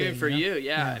devastating. I mean, even for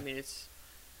you, I mean, it's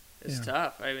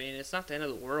tough. I mean, it's not the end of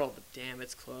the world, but damn,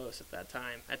 it's close at that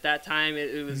time. At that time,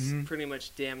 it was pretty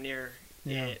much damn near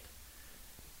it.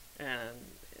 And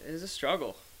it was a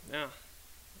struggle. Yeah.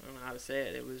 I don't know how to say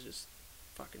it. It was just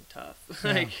fucking tough.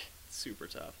 Like, super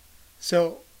tough.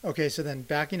 So, okay, so then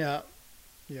backing up,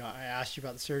 I asked you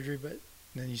about the surgery, but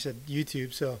then you said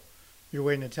YouTube, so you're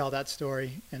waiting to tell that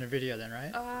story in a video then,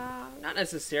 right? Not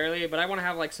necessarily, but I want to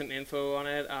have like some info on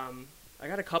it. I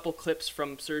got a couple clips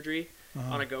from surgery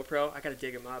on a GoPro. I got to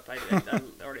dig them up. I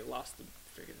already lost the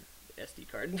freaking SD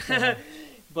card.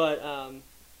 But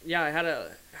yeah, I had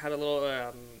a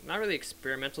little not really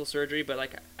experimental surgery, but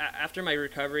like after my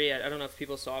recovery, I don't know if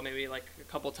people saw, maybe like a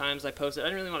couple times I posted. I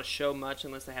didn't really want to show much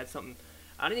unless I had something.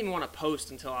 I didn't even want to post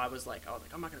until I was like,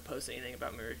 I'm not gonna post anything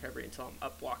about my recovery until I'm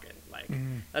up walking. Like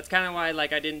that's kind of why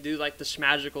like I didn't do like the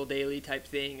Schmagical daily type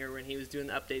thing, or when he was doing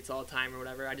the updates all the time or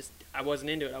whatever. I wasn't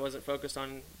into it. I wasn't focused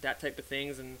on that type of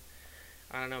things, and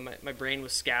I don't know, my brain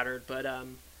was scattered. But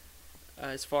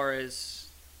as far as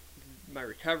my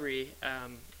recovery,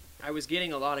 I was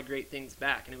getting a lot of great things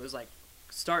back, and it was like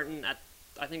starting at,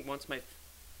 I think once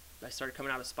I started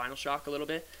coming out of spinal shock a little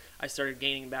bit, I started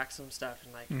gaining back some stuff,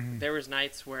 and like there was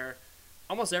nights where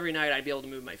almost every night I'd be able to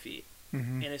move my feet,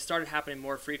 and it started happening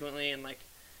more frequently, and like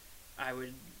I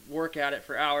would work at it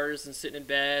for hours and sitting in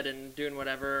bed and doing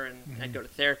whatever, and I'd go to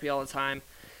therapy all the time,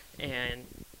 and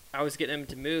I was getting them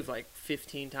to move like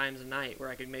 15 times a night where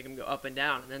I could make them go up and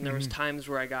down, and then there was times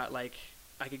where I got like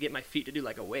I could get my feet to do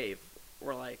like a wave,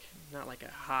 or like not like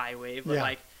a high wave, but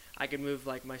like I could move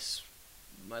like my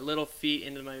little feet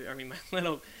into my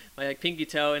like pinky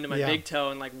toe into my big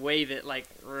toe and like wave it like,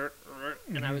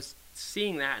 and I was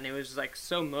seeing that, and it was like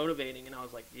so motivating, and I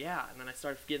was like, yeah. And then I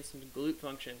started getting some glute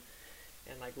function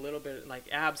and like a little bit like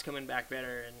abs coming back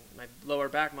better, and my lower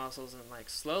back muscles, and like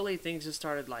slowly things just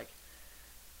started, like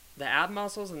the ab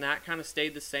muscles and that kind of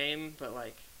stayed the same, but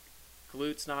like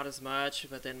glutes not as much.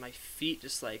 But then my feet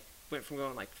just like went from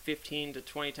going like 15 to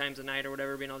 20 times a night or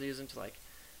whatever, being able to use them, to like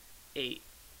 8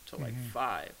 to like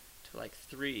 5 to like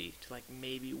 3 to like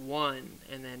maybe 1,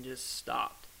 and then just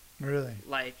stopped. Really?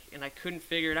 Like, and I couldn't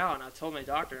figure it out, and I told my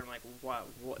doctor, I'm like, what,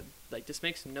 like this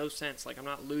makes no sense. Like I'm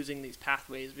not losing these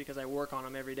pathways because I work on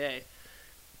them every day.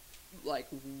 Like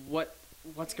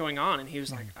what's going on? And he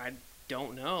was like, I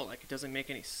don't know. Like it doesn't make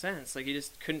any sense. Like he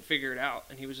just couldn't figure it out,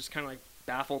 and he was just kind of like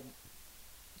baffled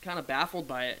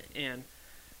by it. And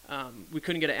we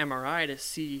couldn't get an MRI to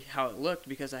see how it looked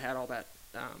because I had all that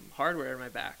hardware in my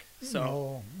back.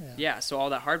 So so all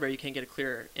that hardware, you can't get a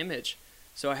clear image.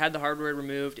 So I had the hardware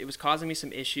removed. It was causing me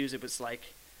some issues. It was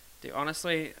like, dude,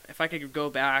 honestly, if I could go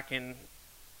back and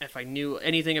if I knew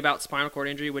anything about spinal cord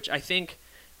injury, which I think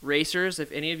racers,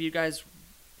 if any of you guys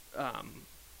are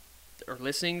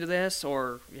listening to this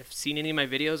or have seen any of my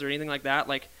videos or anything like that,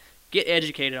 like get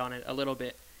educated on it a little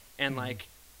bit, and like,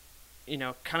 you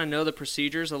know, kind of know the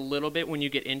procedures a little bit when you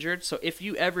get injured. So if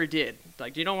you ever did,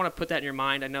 like, you don't want to put that in your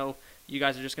mind. I know you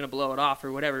guys are just going to blow it off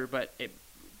or whatever, but it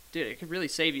could really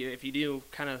save you if you do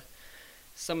kind of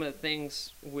some of the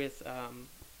things with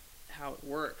how it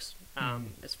works,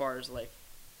 as far as like,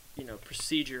 you know,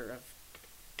 procedure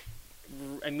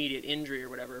of immediate injury or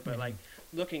whatever. But like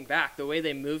looking back, the way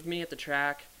they moved me at the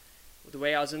track, the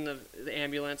way I was in the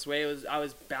ambulance, the way I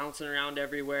was bouncing around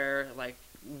everywhere, like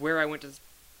where I went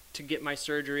to get my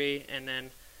surgery, and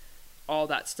then all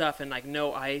that stuff, and like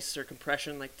no ice or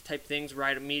compression, like type things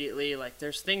right immediately. Like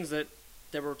there's things that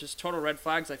were just total red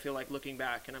flags, I feel like, looking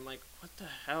back, and I'm like, what the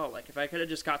hell? Like if I could have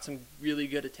just got some really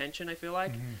good attention, I feel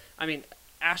like, I mean,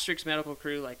 Asterix Medical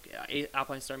Crew, like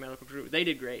Alpine Star Medical Crew, they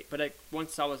did great, but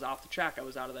once I was off the track, I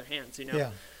was out of their hands, you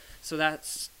know? So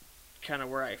that's kind of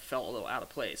where I felt a little out of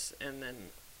place. And then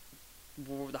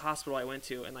the hospital I went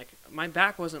to, and like my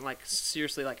back wasn't like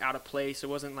seriously like out of place. It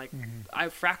wasn't like I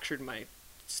fractured my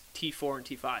T4 and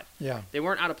T5. They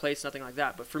weren't out of place, nothing like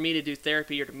that. But for me to do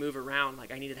therapy or to move around,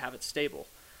 like I needed to have it stable.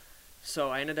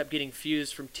 So I ended up getting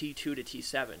fused from T2 to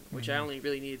T7, which I only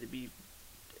really needed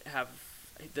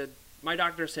to my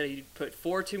doctor said he put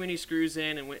 4 too many screws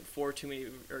in and went 2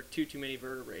 too many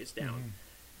vertebrae down,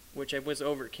 which was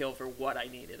overkill for what I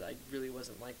needed. I really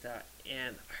wasn't like that.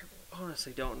 And I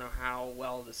honestly don't know how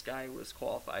well this guy was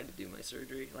qualified to do my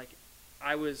surgery. Like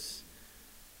I was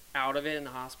out of it in the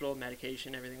hospital,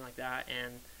 medication, everything like that,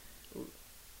 and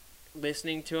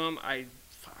listening to him, I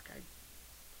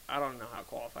don't know how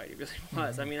qualified he really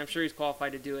was. I mean, I'm sure he's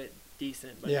qualified to do it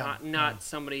decent, but not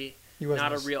somebody,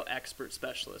 not a real expert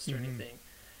specialist or anything.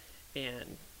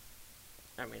 And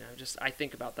I mean, I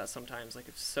think about that sometimes. Like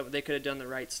if they could have done the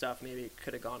right stuff, maybe it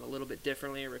could have gone a little bit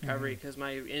differently in recovery, because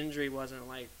my injury wasn't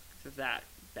like that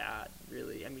bad,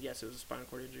 really. I mean, yes, it was a spinal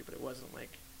cord injury, but it wasn't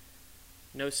like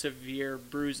no severe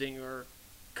bruising or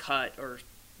cut or,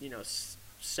 you know,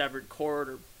 severed cord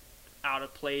or out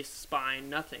of place spine,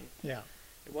 nothing.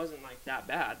 It wasn't like that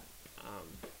bad.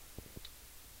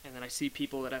 And then I see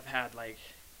people that have had like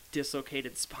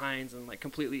dislocated spines and like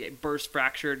completely burst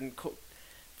fractured and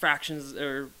fractions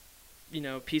or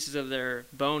pieces of their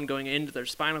bone going into their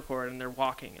spinal cord, and they're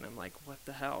walking, and I'm like, what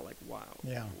the hell? Like, wow,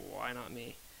 why not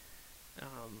me?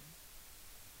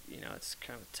 It's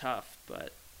kind of tough,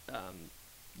 but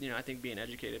I think being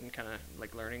educated and kind of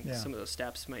like learning some of those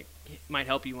steps might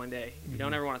help you one day. If you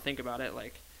don't ever want to think about it,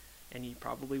 like, and you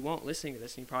probably won't listen to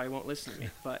this, and you probably won't listen to me,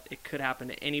 but it could happen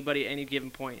to anybody at any given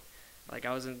point. Like,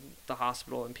 I was in the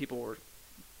hospital, and people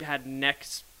had neck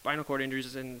spinal cord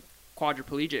injuries and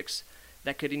quadriplegics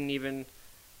that couldn't even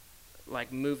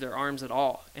like move their arms at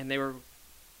all, and they were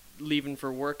leaving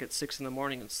for work at 6 a.m.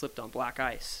 and slipped on black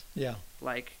ice. Yeah.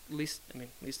 Like, at least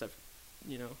I've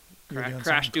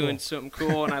crashed doing something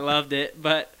cool and I loved it,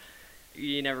 but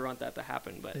you never want that to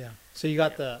happen. But so you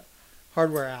got the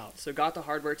hardware out. So got the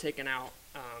hardware taken out.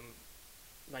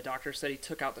 My doctor said he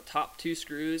took out the top 2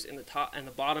 screws and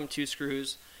the bottom 2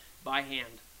 screws by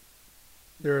hand.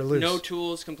 They were loose. No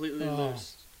tools, completely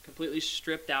loose, completely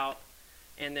stripped out.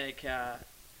 And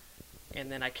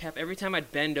then I kept, every time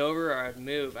I'd bend over or I'd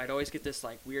move, I'd always get this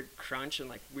like weird crunch and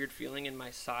like weird feeling in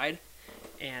my side.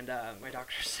 And my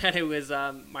doctor said it was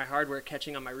my hardware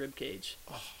catching on my rib cage.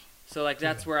 Oh, so like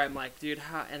that's where I'm like, dude,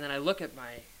 how? And then I look at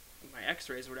my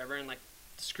X-rays or whatever, and like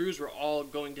the screws were all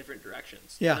going different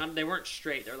directions. Yeah. They weren't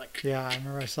straight. They're like. Yeah, I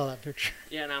remember I saw that picture.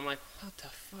 Yeah, and I'm like, what the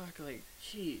fuck? Like,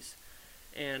 jeez.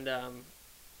 And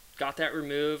got that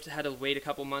removed. Had to wait a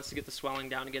couple months to get the swelling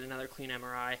down to get another clean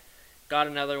MRI. Got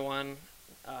another one,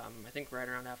 I think right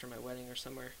around after my wedding or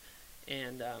somewhere.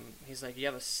 And he's like, you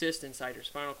have a cyst inside your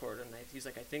spinal cord. And he's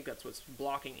like, I think that's what's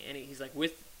blocking any. He's like,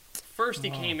 first he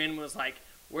came in was like,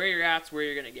 where you're at's where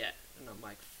you're going to get. And I'm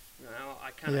like, well,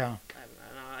 I kind of,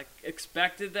 I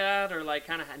expected that, or like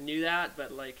kind of knew that.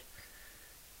 But like,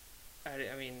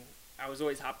 I was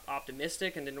always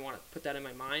optimistic and didn't want to put that in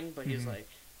my mind. But he's like,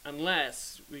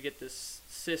 unless we get this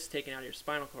cyst taken out of your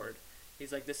spinal cord,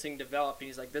 he's like, this thing developed, and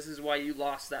he's like, this is why you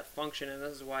lost that function, and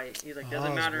this is why, he's like,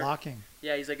 doesn't matter. Blocking.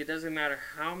 Yeah, he's like, it doesn't matter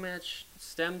how much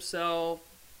stem cell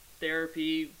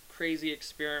therapy, crazy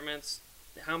experiments,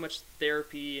 how much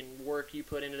therapy and work you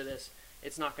put into this,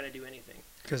 it's not going to do anything.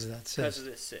 Because of that cyst. Because of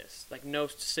this cyst. Like, no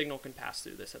signal can pass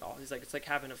through this at all. He's like, it's like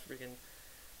having a freaking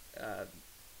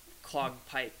clogged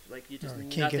pipe. Like, you just, or a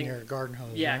kink in your garden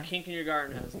hose. Yeah, right? Kink in your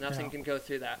garden hose. Nothing can go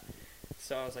through that.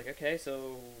 So I was like, okay,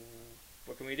 so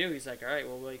what can we do? He's like, all right,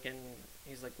 well,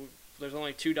 he's like, there's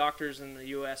only 2 doctors in the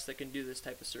U.S. that can do this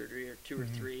type of surgery, or 2 or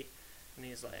 3. And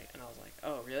he's like, and I was like,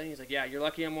 oh, really? He's like, yeah, you're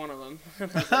lucky I'm one of them. I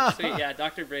was like, sweet, yeah,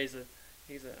 Dr. Bray's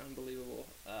he's an unbelievable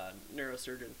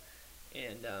neurosurgeon.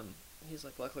 And he's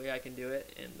like, luckily I can do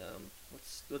it, and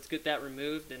let's get that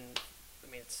removed. And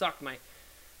it sucked. My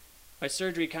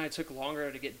surgery kind of took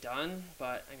longer to get done,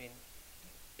 but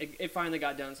it finally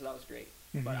got done, so that was great.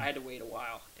 But I had to wait a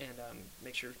while and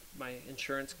make sure my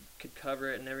insurance could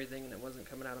cover it and everything, and it wasn't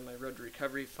coming out of my Road to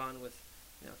Recovery fund with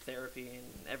therapy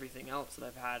and everything else that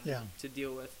I've had to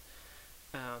deal with,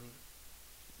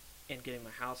 and getting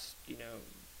my house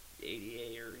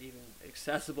ADA or even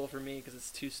accessible for me because it's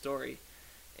 2-story,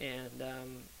 and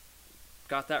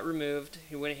got that removed.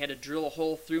 He went ahead to drill a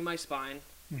hole through my spine,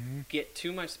 get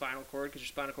to my spinal cord, because your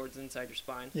spinal cord's inside your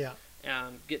spine.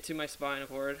 Get to my spinal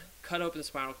cord, cut open the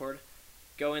spinal cord,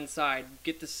 go inside,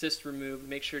 get the cyst removed,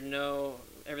 make sure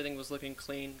everything was looking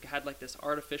clean. Had like this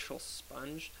artificial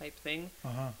sponge type thing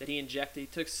that he injected. He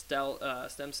took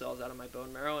stem cells out of my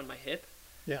bone marrow and my hip,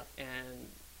 and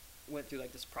went through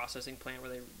like this processing plant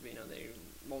where they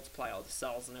multiply all the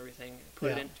cells and everything,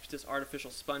 put it in this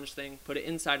artificial sponge thing, put it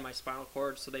inside my spinal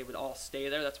cord so they would all stay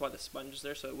there. That's why the sponge is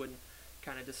there, so it wouldn't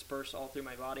kind of disperse all through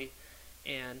my body,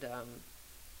 and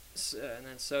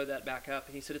then sew that back up.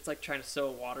 And he said it's like trying to sew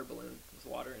a water balloon with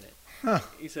water in it.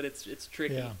 He said it's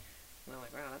tricky. And I'm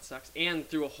like, wow, that sucks. And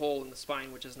through a hole in the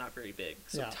spine, which is not very big.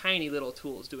 So tiny little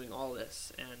tools doing all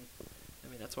this, and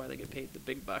that's why they get paid the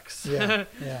big bucks.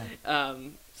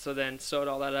 So then sewed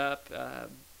all that up,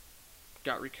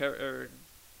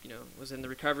 was in the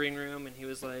recovering room, and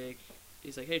he's like,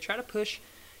 hey, try to push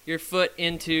your foot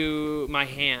into my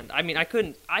hand. I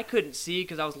couldn't see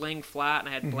because I was laying flat and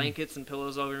I had blankets and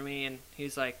pillows over me, and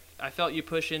he's like, I felt you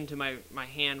push into my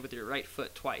hand with your right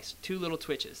foot twice. 2 little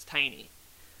twitches, tiny.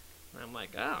 And I'm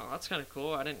like, oh, that's kind of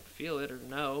cool. I didn't feel it or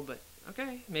know, but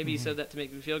okay. Maybe he said that to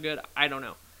make me feel good. I don't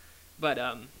know. But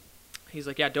he's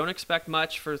like, yeah, don't expect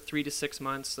much for 3 to 6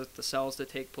 months that the cells to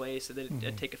take place, that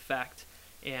it take effect,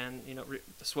 and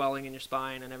the swelling in your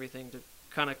spine and everything to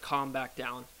kind of calm back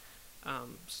down.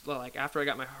 So like after I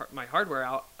got my hardware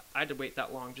out, I had to wait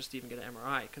that long just to even get an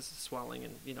MRI because of the swelling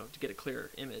and to get a clearer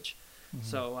image.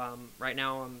 So right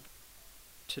now I'm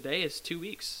today is 2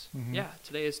 weeks. Mhm. Yeah,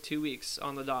 today is 2 weeks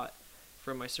on the dot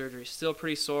from my surgery. Still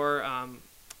pretty sore.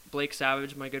 Blake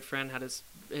Savage, my good friend, had his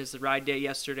ride day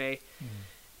yesterday,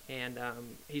 and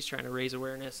he's trying to raise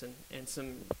awareness and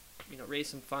some, raise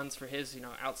some funds for his,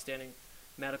 outstanding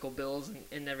medical bills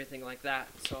and everything like that.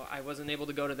 So I wasn't able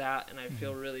to go to that, and I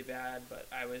feel really bad. But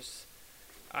I was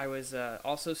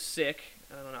also sick.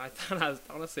 I don't know. I thought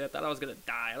I was gonna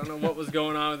die. I don't know what was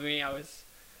going on with me. I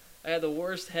had the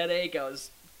worst headache. I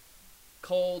was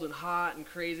cold and hot and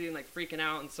crazy and like freaking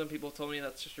out. And some people told me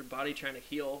that's just your body trying to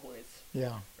heal when it's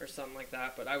or something like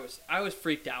that. But I was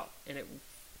freaked out, and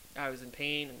I was in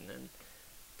pain. And then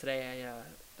today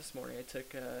this morning I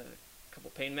took a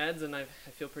couple pain meds, and I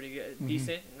feel pretty good,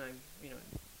 decent, and I'm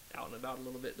out and about a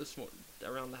little bit this morning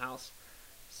around the house.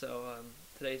 So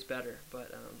today's better.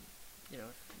 But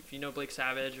if you know Blake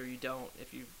Savage or you don't,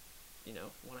 if you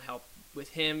want to help with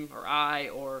him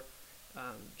or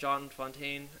John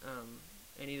Fontaine,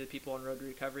 any of the people on Road to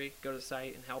Recovery, go to the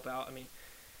site and help out. I mean,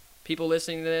 people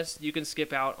listening to this, you can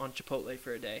skip out on Chipotle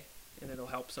for a day, and it'll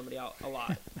help somebody out a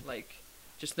lot. Like,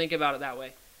 just think about it that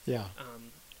way. Yeah.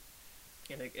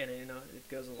 And it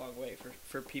goes a long way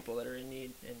for people that are in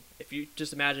need. And if you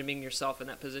just imagine being yourself in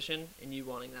that position and you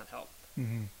wanting that help.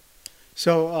 Mm-hmm.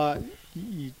 So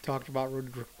you talked about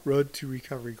Road to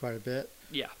Recovery quite a bit.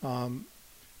 Yeah.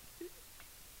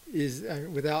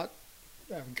 Without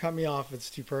cut me off if it's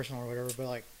too personal or whatever, but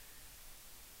like,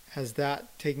 has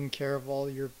that taken care of all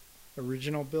your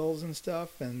original bills and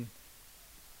stuff? And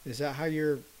is that how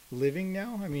you're living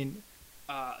now? I mean,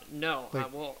 no.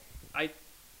 Like,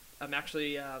 I'm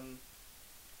actually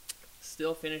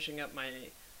still finishing up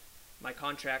my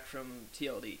contract from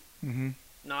TLD. Mm-hmm.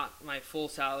 Not my full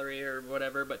salary or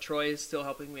whatever, but Troy is still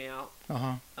helping me out.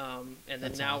 Uh-huh. And then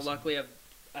That's now, awesome. luckily,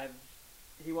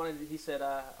 he said,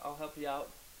 I'll help you out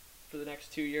for the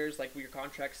next 2 years, like your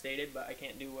contract stated, but I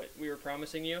can't do what we were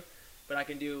promising you, but I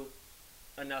can do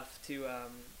enough to,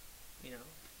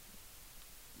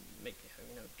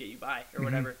 get you by or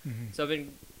whatever. Mm-hmm. So I've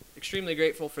been extremely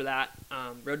grateful for that.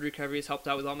 Road to Recovery has helped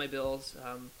out with all my bills.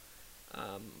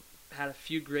 Had a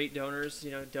few great donors,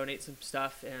 donate some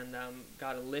stuff, and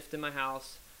got a lift in my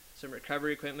house, some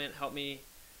recovery equipment, helped me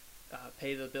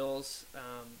pay the bills.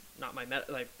 Not my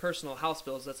personal house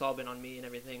bills, that's all been on me and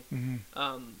everything.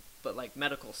 Mm-hmm. But like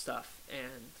medical stuff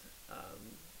and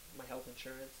my health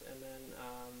insurance, and then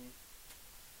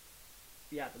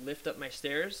to lift up my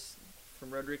stairs from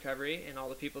Road to Recovery and all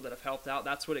the people that have helped out.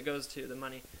 That's what it goes to, the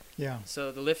money. Yeah.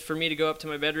 So the lift for me to go up to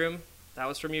my bedroom, that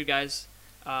was from you guys.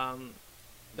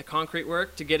 The concrete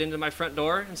work to get into my front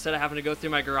door instead of having to go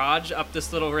through my garage up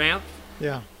this little ramp,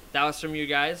 Yeah. that was from you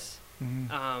guys.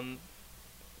 Mm-hmm.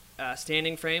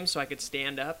 Standing frame so I could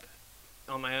stand up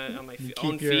on my You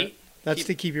own keep your- feet. That's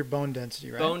to keep your bone density,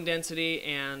 right? Bone density,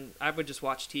 and I would just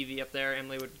watch TV up there.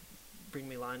 Emily would bring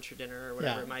me lunch or dinner or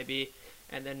whatever it might be.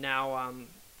 And then now,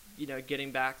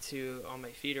 getting back to on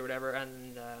my feet or whatever,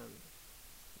 and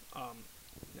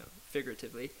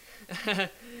figuratively,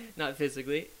 not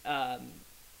physically,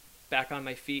 back on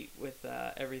my feet with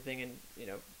everything, and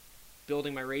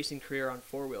building my racing career on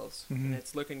four wheels, and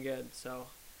it's looking good. So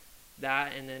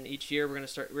that, and then each year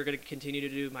we're gonna continue to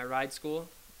do my ride school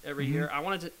every year. I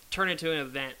wanted to turn it into an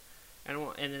event, and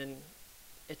then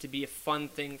it to be a fun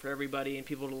thing for everybody and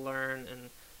people to learn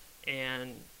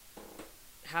and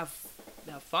have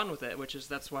fun with it,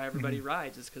 that's why everybody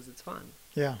rides, is because it's fun.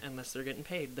 Yeah. Unless they're getting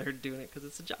paid, they're doing it because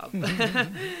it's a job.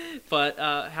 But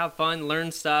have fun,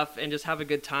 learn stuff, and just have a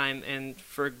good time, and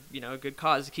for a good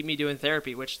cause, to keep me doing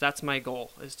therapy, which that's my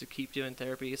goal, is to keep doing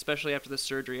therapy, especially after the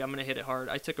surgery. I'm gonna hit it hard.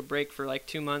 I took a break for like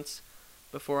 2 months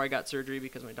before I got surgery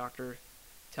because my doctor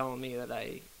telling me that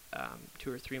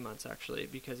 2 or 3 months actually,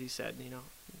 because he said,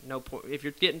 no point, if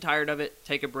you're getting tired of it,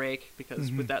 take a break,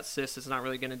 because with that cyst, it's not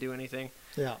really going to do anything.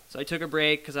 Yeah. So I took a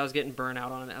break because I was getting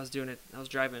burnout on it. I was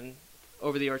driving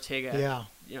over the Ortega, Yeah.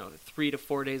 3 to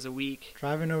 4 days a week.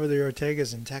 Driving over the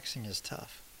Ortegas and texting is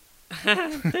tough.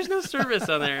 There's no service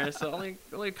on there, so only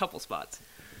a couple spots.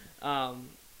 But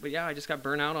yeah, I just got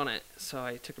burnt out on it, so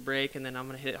I took a break, and then I'm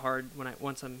gonna hit it hard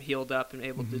once I'm healed up and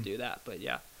able to do that. But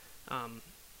yeah. And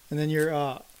then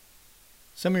your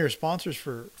some of your sponsors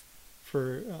for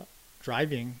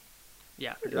driving,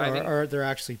 for driving, are they're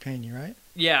actually paying you, right?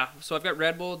 Yeah, so I've got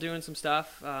Red Bull doing some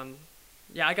stuff.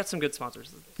 I got some good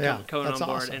sponsors coming on board,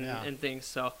 awesome, and things.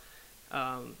 So,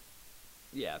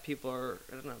 people are,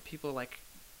 I don't know, people like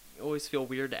always feel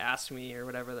weird to ask me or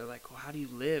whatever. They're like, well, how do you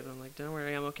live? I'm like, don't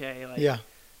worry, I'm okay. Like,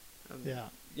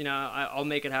 I'll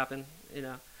make it happen,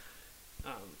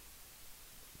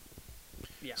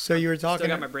 So you were talking.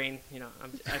 Still got my brain,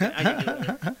 I can do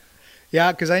it.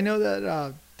 Yeah, because I know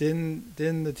that didn't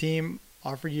the team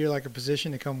offer you like a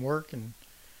position to come work and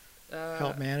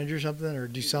help manage or something or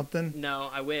do something? No,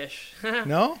 I wish.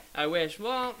 No? I wish.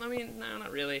 Well, I mean, no,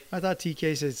 not really. I thought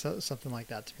TK said something like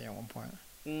that to me at one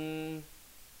point.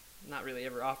 Not really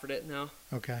ever offered it. No.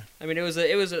 Okay. I mean, it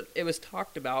was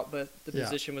talked about, but the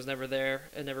position was never there.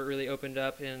 It never really opened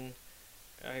up, and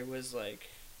I was like,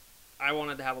 I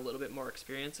wanted to have a little bit more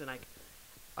experience, and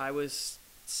I'm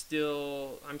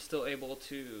still able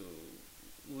to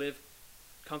live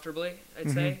comfortably,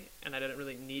 I'd say, and I didn't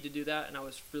really need to do that, and I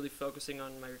was really focusing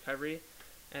on my recovery,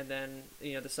 and then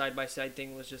the side-by-side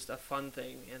thing was just a fun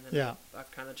thing, and then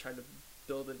I've kind of tried to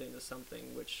build it into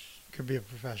something which could be a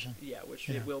profession. Yeah, which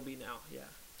it will be now. Yeah.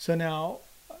 So now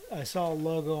I saw a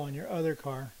logo on your other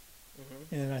car,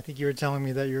 and I think you were telling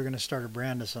me that you were going to start a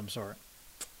brand of some sort.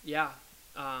 Yeah.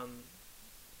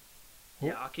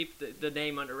 Yeah, I'll keep the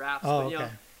name under wraps. Oh, but, okay.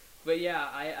 But yeah,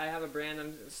 I have a brand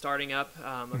I'm starting up.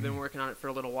 I've been working on it for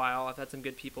a little while. I've had some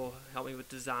good people help me with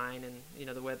design, and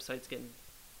the website's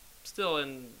still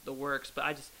in the works.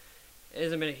 But it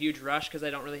hasn't been a huge rush because I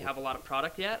don't really have a lot of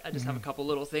product yet. I just have a couple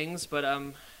little things, but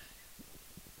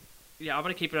yeah, I'm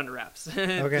gonna keep it under wraps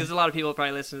because a lot of people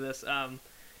probably listen to this.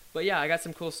 But yeah, I got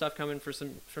some cool stuff coming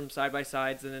from side by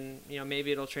sides, and then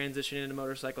maybe it'll transition into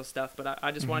motorcycle stuff. But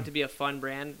I just want it to be a fun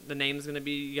brand. The name's gonna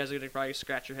be, you guys are gonna probably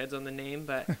scratch your heads on the name,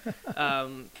 but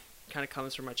kind of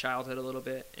comes from my childhood a little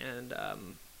bit, and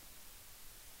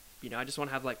I just want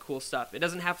to have like cool stuff. It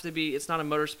doesn't have to be. It's not a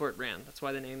motorsport brand. That's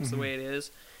why the name's the way it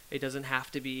is. It doesn't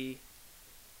have to be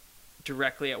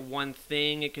directly at one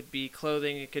thing. It could be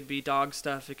clothing. It could be dog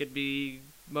stuff. It could be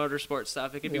motorsport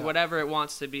stuff. It could be whatever it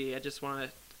wants to be. I just want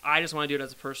to do it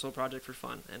as a personal project for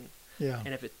fun, and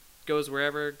if it goes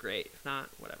wherever, great. If not,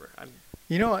 whatever. I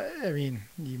mean,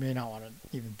 you may not want to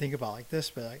even think about like this,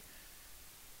 but like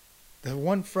the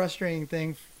one frustrating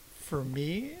thing for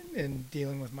me in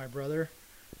dealing with my brother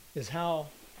is how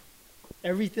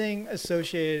everything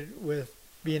associated with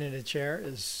being in a chair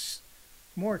is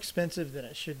more expensive than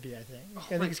it should be, I think.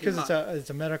 I think it's because it's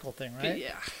a medical thing, right?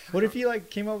 Yeah. What if you like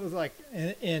came up with like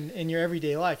in your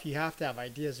everyday life, you have to have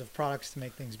ideas of products to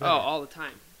make things better. Oh, all the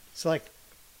time. It's like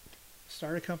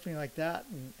start a company like that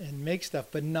and make stuff,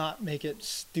 but not make it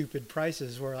stupid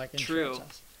prices where like insurance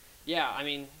has. Yeah, I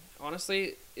mean,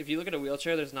 honestly, if you look at a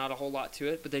wheelchair, there's not a whole lot to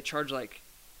it, but they charge like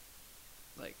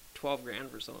 $12,000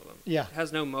 for some of them. Yeah. It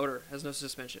has no motor, has no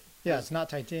suspension. Yeah, it's not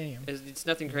titanium. It's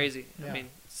nothing crazy. Yeah. I mean,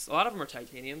 a lot of them are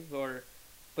titanium,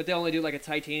 but they only do like a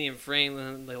titanium frame, and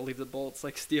then they'll leave the bolts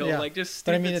like steel, like just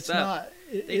stupid But I mean, it's stuff. not.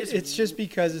 It's just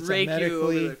because it's rake a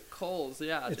medically. you over the coals.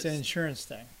 Yeah, it's an insurance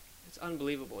thing. It's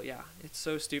unbelievable. Yeah, it's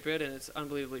so stupid, and it's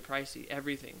unbelievably pricey.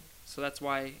 Everything. So that's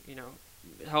why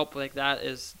help like that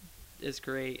is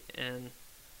great, and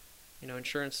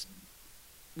insurance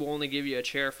will only give you a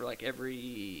chair for like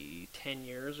every 10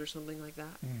 years or something like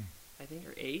that. I think,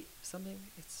 or 8 something.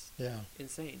 It's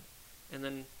insane. And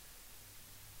then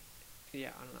I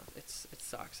don't know. It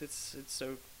sucks. It's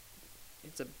a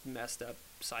messed up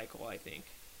cycle, I think.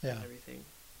 Yeah. And everything.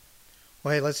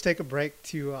 Well, hey, let's take a break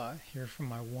to hear from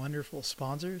my wonderful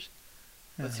sponsors.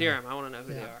 Let's hear them. I want to know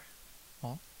who they are.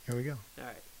 Well, here we go. All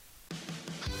right.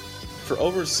 For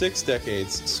over 6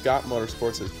 decades, Scott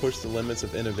Motorsports has pushed the limits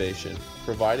of innovation,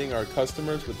 providing our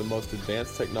customers with the most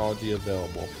advanced technology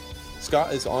available.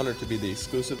 Scott is honored to be the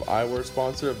exclusive eyewear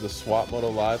sponsor of the Swap Moto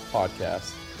Live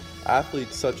podcast.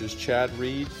 Athletes such as Chad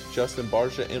Reed, Justin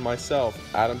Barcia, and myself,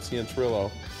 Adam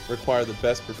Ciantrillo, require the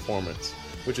best performance,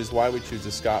 which is why we choose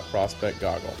the Scott Prospect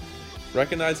Goggle.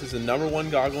 Recognized as the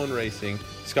 #1 goggle in racing,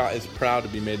 Scott is proud to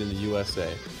be made in the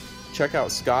USA. Check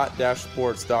out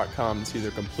scott-sports.com and see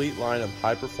their complete line of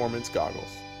high-performance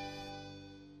goggles.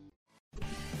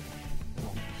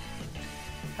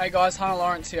 Hey guys, Hunter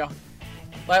Lawrence here.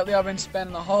 Lately I've been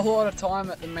spending a whole lot of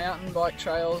time at the mountain bike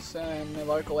trails in the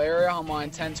local area on my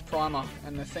Intense Primer,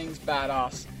 and the thing's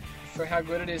badass. For how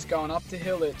good it is going up the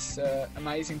hill, it's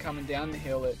amazing coming down the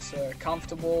hill. It's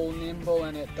comfortable, nimble,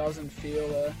 and it doesn't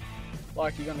feel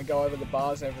like you're going to go over the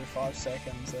bars every 5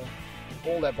 seconds.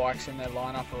 All their bikes in their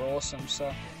lineup are awesome.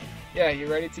 So yeah, you're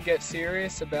ready to get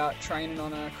serious about training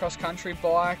on a cross-country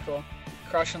bike or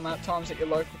crushing lap times at your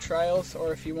local trails,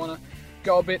 or if you want to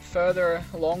go a bit further,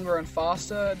 longer and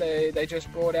faster, they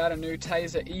just brought out a new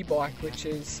Taser e-bike, which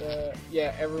is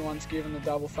everyone's giving the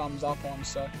double thumbs up on.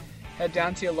 So head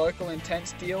down to your local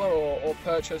Intense dealer or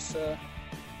purchase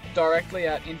directly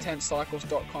at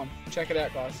intensecycles.com. Check it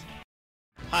out, guys.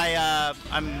 Hi,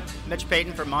 I'm Mitch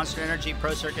Payton from Monster Energy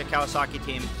Pro Circuit Kawasaki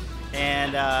team,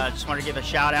 and just want to give a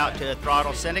shout out to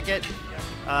Throttle Syndicate.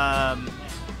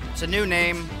 It's a new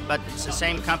name, but it's the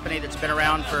same company that's been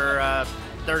around for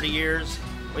 30 years.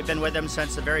 We've been with them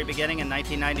since the very beginning in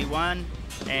 1991,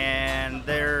 and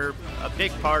they're a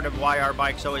big part of why our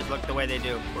bikes always look the way they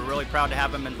do. We're really proud to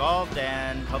have them involved,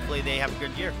 and hopefully they have a good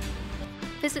year.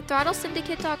 Visit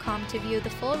throttlesyndicate.com to view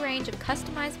the full range of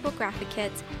customizable graphic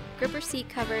kits, gripper seat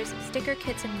covers, sticker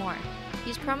kits, and more.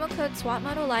 Use promo code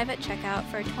SWATMotoLive at checkout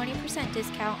for a 20%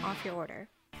 discount off your order.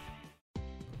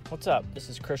 What's up? This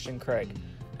is Christian Craig.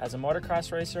 As a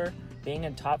motocross racer, being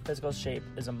in top physical shape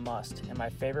is a must, and my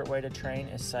favorite way to train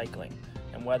is cycling.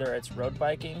 And whether it's road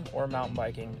biking or mountain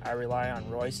biking, I rely on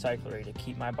Roy Cyclery to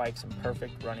keep my bikes in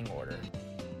perfect running order.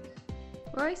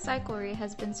 Roy Cyclery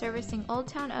has been servicing Old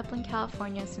Town Upland,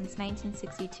 California since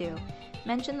 1962.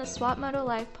 Mention the Swap Moto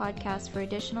Live podcast for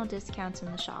additional discounts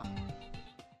in the shop.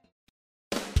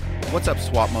 What's up,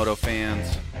 Swap Moto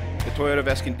fans? The Toyota of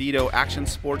Escondido Action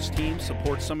Sports team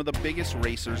supports some of the biggest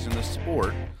racers in the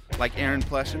sport, like Aaron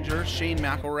Plessinger, Shane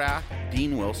McElrath,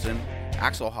 Dean Wilson,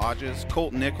 Axel Hodges,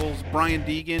 Colt Nichols, Brian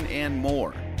Deegan, and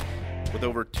more. With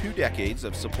over 2 decades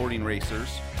of supporting racers,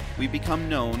 we've become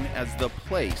known as the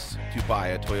place to buy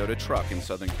a Toyota truck in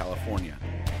Southern California.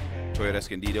 Toyota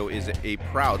Escondido is a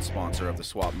proud sponsor of the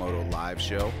Swap Moto Live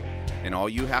show, and all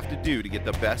you have to do to get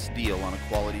the best deal on a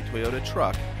quality Toyota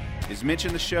truck is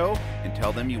mention the show and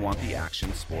tell them you want the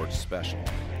Action Sports Special.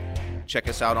 Check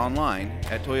us out online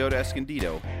at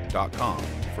toyotaescondido.com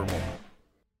for more.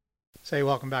 Say,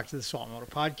 welcome back to the Swap Moto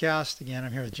Podcast. Again,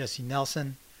 I'm here with Jesse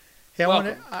Nelson. Hey, I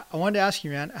Welcome. wanted to ask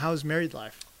you, man, how's married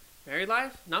life? Married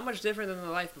life? Not much different than the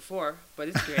life before, but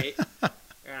it's great. I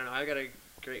don't know. I got a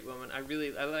great woman. I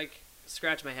like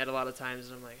scratch my head a lot of times,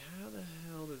 and I'm like, how the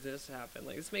hell did this happen?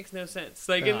 Like, this makes no sense.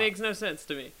 Like, Yeah. It makes no sense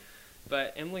to me.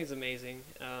 But Emily's amazing.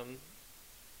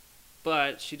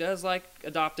 But she does like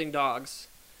adopting dogs,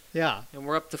 Yeah, and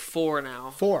we're up to 4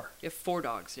 now. 4. We have 4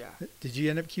 dogs, yeah. Did you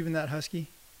end up keeping that husky?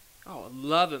 Oh, I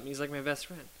love him. He's like my best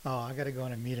friend. Oh, I got to go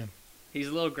in and meet him. He's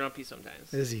a little grumpy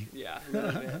sometimes. Is he? Yeah, a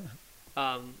little bit.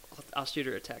 I'll shoot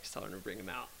her a text, tell her to bring him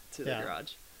out to the Yeah.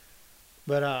 garage.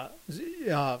 But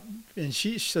and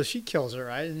she kills it,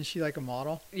 right? Isn't she like a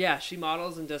model? Yeah, she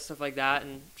models and does stuff like that,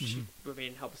 and she,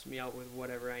 helps me out with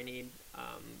whatever I need,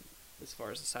 as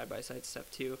far as the side-by-side stuff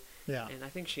too. Yeah. And I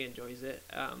think she enjoys it.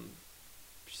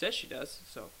 She says she does,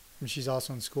 so. And she's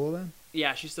also in school then?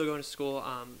 Yeah, she's still going to school,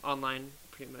 online,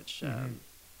 pretty much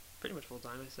full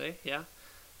time, I say. Yeah.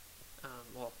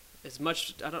 Well, as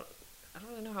much I don't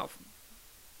really know how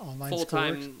Online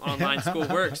full-time school online school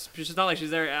works. It's not like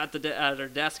she's there at her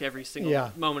desk every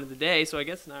single moment of the day, so I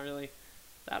guess not really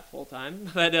that full-time.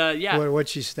 But yeah.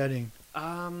 What's she studying?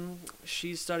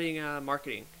 She's studying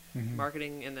marketing,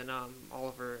 and then all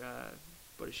of her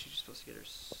what is she supposed to get, her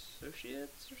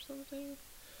associates or something?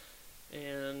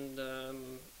 And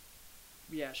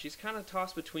yeah, she's kind of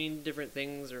tossed between different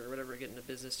things or whatever, getting a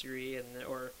business degree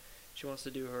or she wants to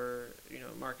do her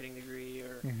marketing degree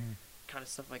or kind of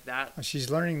stuff like that. She's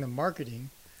learning the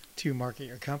marketing to market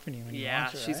your company when you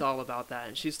launch it, she's right? all about that,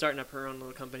 and she's starting up her own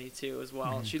little company too as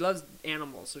well. She loves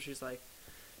animals, so she's like,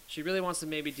 she really wants to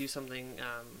maybe do something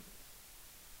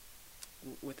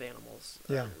with animals,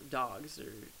 dogs,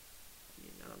 or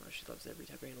I don't know. She loves every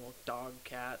type of animal: dog,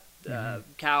 cat,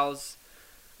 cows,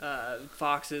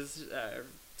 foxes,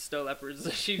 snow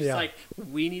leopards. She's like,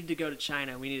 we need to go to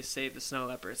China. We need to save the snow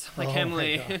leopards. I'm like,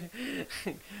 Emily,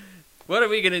 what are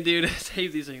we gonna do to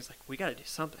save these things? Like, we gotta do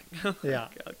something. Yeah.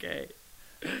 Okay.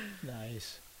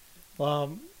 Nice.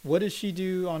 What does she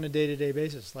do on a day-to-day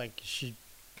basis? Like, is she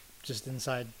just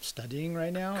inside studying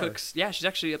right now? Cooks. Yeah, she's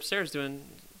actually upstairs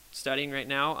studying right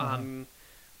now.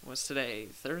 What's today?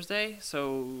 Thursday?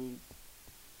 So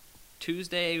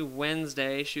Tuesday,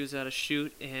 Wednesday, she was at a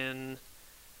shoot in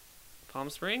Palm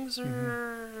Springs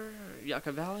or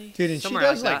Yucca Valley. Dude, and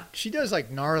somewhere she does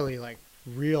gnarly,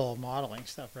 real modeling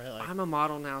stuff, right? I'm a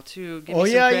model now too. Give oh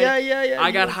me some credit. yeah. I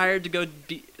got hired to go.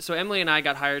 So Emily and I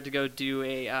got hired to go do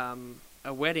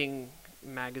a wedding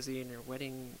magazine or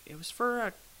wedding. It was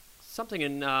for something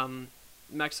in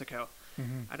Mexico.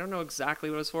 I don't know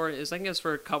exactly what it was for. I think it was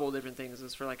for a couple of different things. It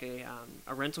was for like a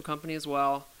rental company as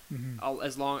well,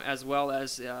 as well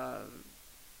as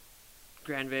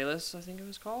Grand Velas, I think it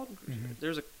was called.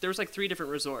 There was like 3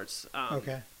 different resorts.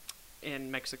 In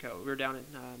Mexico. We were down in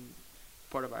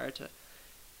Puerto Vallarta,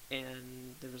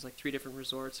 and there was like 3 different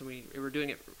resorts, and we were doing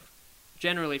it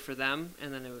generally for them,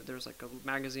 and then there was like a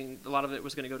magazine. A lot of it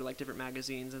was going to go to like different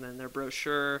magazines, and then their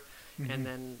brochure, and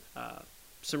then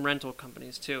some rental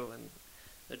companies too. And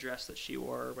the dress that she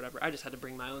wore or whatever. I just had to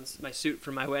bring my suit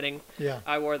from my wedding. Yeah.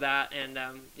 I wore that, and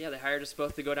they hired us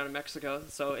both to go down to Mexico.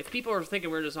 So if people were thinking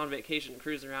we were just on vacation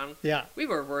cruising around, Yeah. we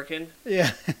were working.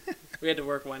 Yeah. We had to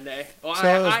work one day. Well,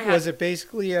 So was it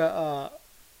basically it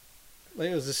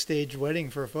was a staged wedding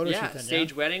for a photo shoot then?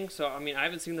 Stage wedding. So I mean, I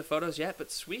haven't seen the photos yet,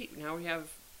 but sweet. Now we have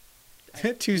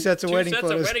Two sets of wedding two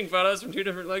photos. sets of wedding photos from two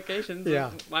different locations. Yeah.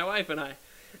 With my wife and I,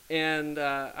 and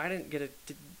I didn't get a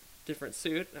different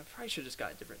suit. I probably should have just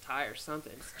got a different tie or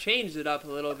something. Changed it up a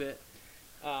little bit,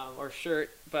 or shirt.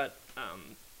 But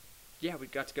we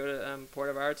got to go to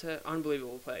Puerto Vallarta.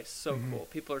 Unbelievable place. So cool.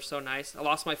 People are so nice. I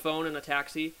lost my phone in a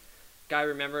taxi. Guy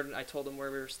remembered. I told him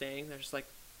where we were staying. I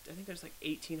think there's like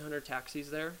 1,800 taxis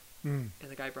there, and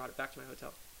the guy brought it back to my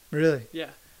hotel. Really? Yeah.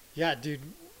 Yeah, dude.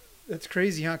 That's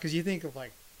crazy, huh? Because you think of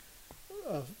like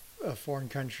a foreign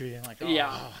country and like,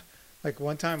 like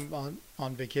one time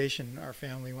on vacation, our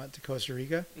family went to Costa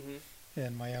Rica,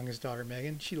 and my youngest daughter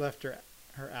Megan, she left her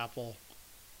Apple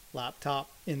laptop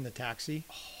in the taxi,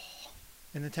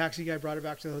 and the taxi guy brought it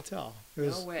back to the hotel. It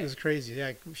was crazy.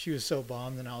 Yeah, she was so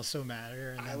bummed, and I was so mad at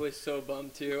her. And I was so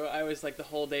bummed too. I was like, the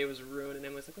whole day was ruined, and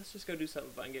then was like, let's just go do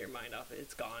something fun, get your mind off it.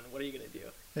 It's gone. What are you gonna do?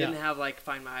 Didn't have like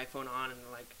Find My iPhone on, and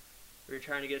like we were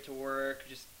trying to get it to work,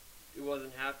 just it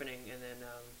wasn't happening.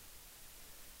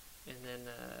 And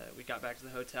then we got back to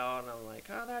the hotel, and I'm like,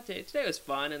 oh, today was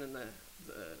fun. And then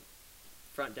the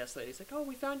front desk lady's like, oh,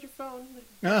 we found your phone.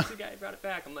 The guy brought it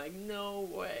back. I'm like, no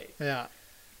way. Yeah.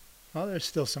 Well, there's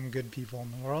still some good people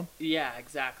in the world. Yeah,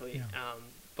 exactly. Yeah.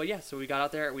 But yeah, so we got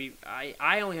out there.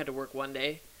 I only had to work one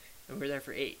day, and we were there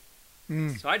for 8.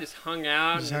 So I just hung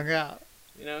out.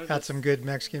 You know, had some good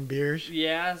Mexican beers.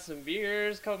 Yeah, some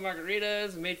beers, a couple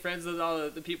margaritas, and made friends with all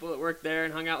the people that worked there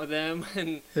and hung out with them.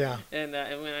 And when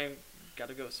I got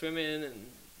to go swimming, and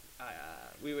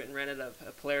we went and rented a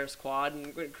Polaris quad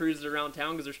and went cruising around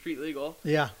town because they're street legal.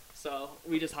 Yeah. So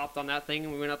we just hopped on that thing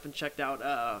and we went up and checked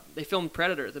out. They filmed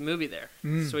Predator, the movie there.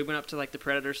 So we went up to like the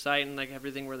Predator site and like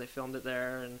everything where they filmed it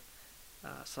there, and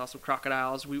saw some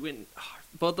crocodiles. We went.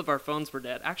 Both of our phones were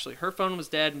dead. Actually, her phone was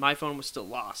dead. My phone was still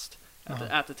lost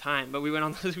at the time. But we went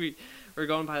on this. We were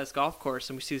going by this golf course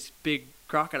and we see this big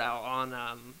crocodile on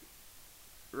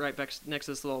right next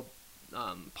to this little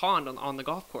pond on the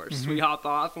golf course. We hop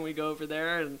off and we go over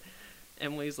there, and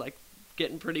Emily's like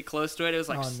getting pretty close to it. It was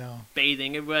like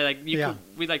bathing. It was like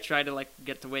we like tried to like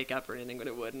get to wake up or anything, but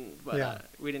it wouldn't. But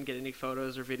we didn't get any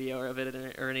photos or video of it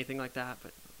or anything like that.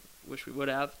 But wish we would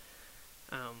have.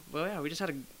 Well, yeah, we just had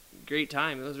a great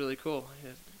time. It was really cool.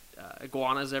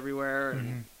 Iguanas everywhere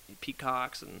and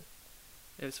peacocks, and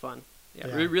it was fun. Yeah,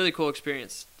 really cool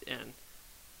experience, and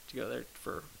to go there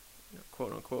for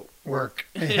quote unquote work.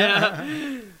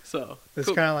 Yeah. So it's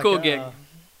cool, kind of like cool gig.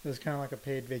 It was kind of like a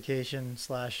paid vacation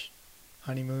 /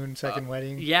 honeymoon, second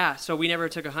wedding. Yeah, so we never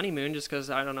took a honeymoon just because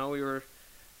I don't know. We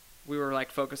were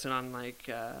like focusing on like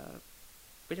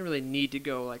we didn't really need to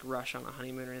go like rush on a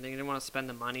honeymoon or anything. We didn't want to spend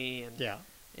the money and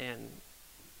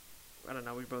I don't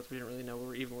know. We didn't really know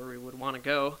where we would want to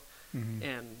go,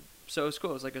 and so it was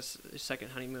cool. It was like a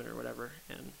second honeymoon or whatever,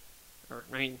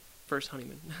 first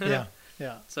honeymoon.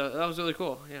 Yeah. So that was really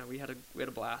cool. Yeah, we had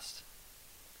a blast.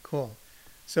 Cool.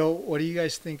 So what do you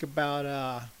guys think about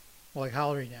like how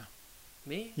old are you now?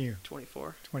 Me? You.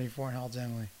 24. 24, and how old's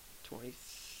Emily?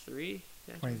 23.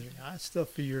 Yeah. 23. It's still a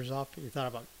few years off. But you thought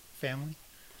about family?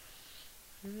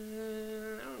 I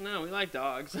don't know. We like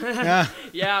dogs. Yeah.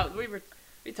 Yeah,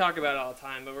 we talk about it all the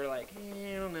time, but we're like,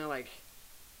 I don't know, like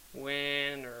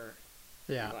when or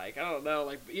like I don't know,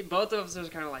 like both of us are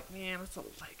kind of like, man, it's a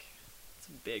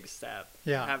big step.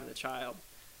 Yeah. Having a child.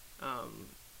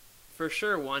 For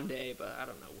sure one day, but I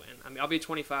don't know when. I mean, I'll be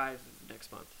 25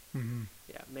 next month.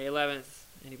 Yeah, May 11th.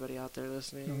 Anybody out there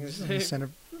listening? Send a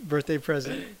birthday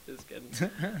present. Just kidding.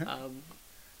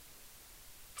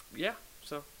 Yeah.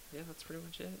 So yeah, that's pretty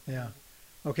much it. Yeah.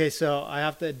 Okay, so I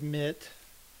have to admit,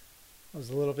 I was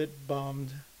a little bit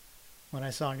bummed when I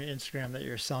saw on your Instagram that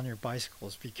you're selling your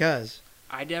bicycles because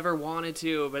I never wanted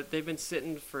to, but they've been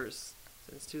sitting since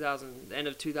end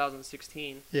of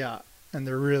 2016. Yeah, and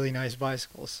they're really nice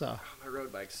bicycles. So my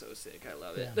road bike's so sick. I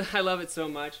love it. Yeah. I love it so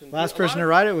much. And last person to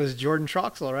ride it was Jordan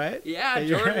Troxel, right? Yeah,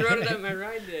 Jordan rode it at my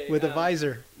ride day with a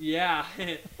visor. Yeah,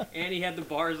 and he had the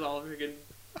bars all freaking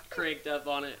cranked up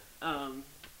on it.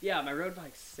 Yeah, my road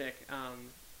bike's sick.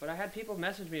 But I had people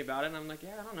message me about it, and I'm like,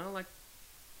 yeah, I don't know, like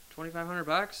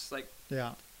 $2,500. Like,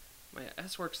 yeah, my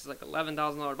S-Works is like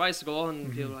 $11,000 bicycle,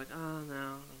 and people are like, oh no.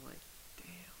 I'm like,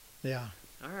 damn. Yeah.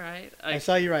 All right. I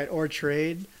saw you write or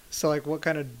trade. So like, what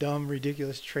kind of dumb,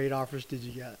 ridiculous trade offers did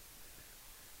you get?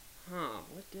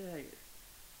 What did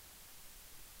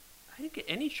I I didn't get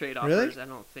any trade Really? offers. I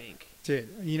don't think. Dude,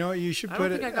 you know what? You should I put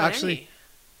don't it. think I got Actually,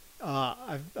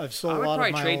 any. I've sold I a would lot of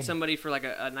probably my trade old, somebody for like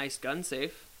a nice gun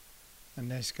safe. a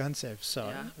nice gun safe. So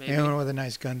Yeah, maybe. anyone with a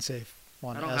nice gun safe.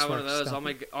 I don't have one of those.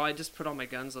 I just put all my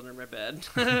guns under my bed.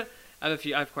 I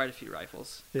have quite a few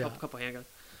rifles. Yeah. Couple handguns.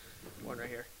 One right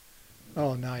here.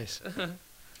 Oh, nice.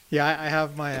 Yeah, I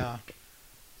have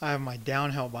my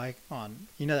downhill bike on.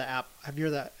 You know the app? Have you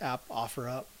heard that app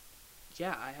OfferUp?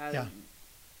 Yeah, I had. Yeah.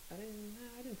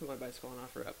 I didn't put my bicycle on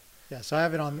OfferUp. Yeah, so I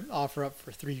have it on OfferUp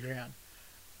for $3,000.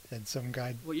 And some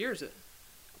guy, What year is it?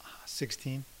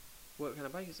 16, What kind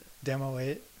of bike is it? Demo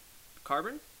 8.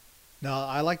 Carbon? No,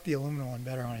 I like the aluminum one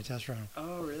better when I test run 'em.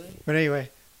 Oh, really? But anyway,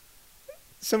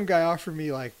 some guy offered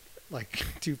me like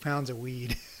 2 pounds of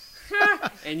weed.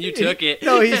 And you took it.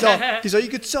 No, he's like, you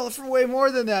could sell it for way more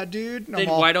than that, dude. And Then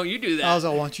why don't you do that? I was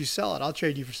all, why don't you sell it? I'll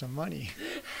trade you for some money.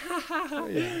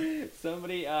 Yeah.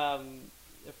 Somebody, I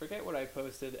forget what I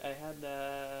posted. I had,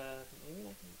 maybe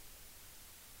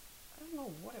I don't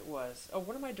know what it was. Oh,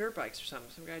 one of my dirt bikes or something.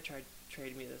 Some guy tried to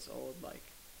trade me this old, like,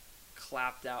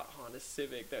 clapped out Honda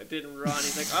Civic that didn't run.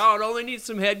 He's like, oh, it only needs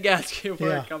some head gasket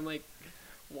work. Yeah. I'm like,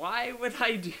 why would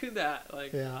I do that?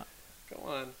 Like, Yeah. come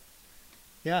on.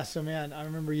 Yeah, so man, I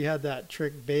remember you had that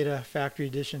Trick Beta Factory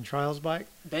Edition Trials bike.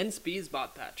 Ben Spees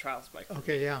bought that trials bike. for me.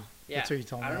 Okay, yeah. Yeah. That's what you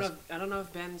told me. I don't know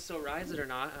if Ben still rides it or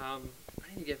not. I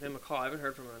need to give him a call. I haven't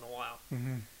heard from him in a while.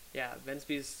 Mm-hmm. Yeah, Ben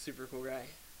Spees, super cool guy.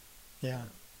 Yeah.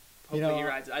 Hopefully he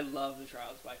rides it. I love the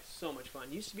trials bike. So much fun.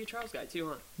 You used to be a trials guy too,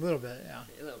 huh? A little bit, yeah.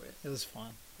 A little bit. It was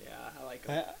fun. Yeah, I like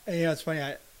it. It's funny.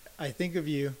 I think of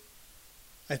you.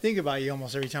 I think about you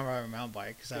almost every time I ride a mountain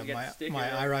bike because I You get the have sticker, my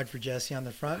right? I Ride for Jesse on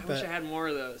the front. I but wish I had more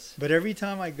of those. But every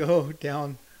time I go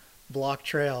down Block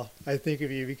Trail, I think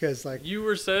of you because like. You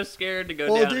were so scared to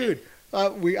go Well, down. dude,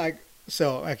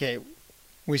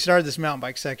 we started this mountain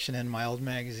bike section in my old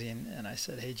magazine, and I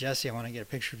said, "Hey Jesse, I want to get a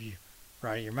picture of you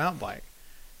riding your mountain bike,"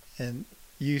 and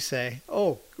you say,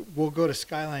 "Oh, we'll go to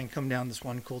Skyline, come down this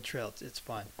one cool trail. It's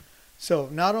fun." So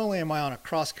not only am I on a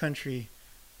cross country,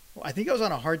 I think I was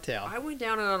on a hardtail. I went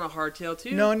down it on a hardtail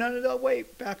too. No,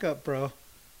 wait, back up, bro.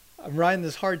 I'm riding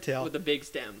this hardtail With a big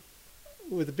stem.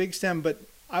 with a big stem, but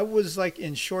I was like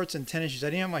in shorts and tennis shoes. I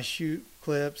didn't have my shoe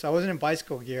clips. I wasn't in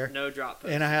bicycle gear. No drop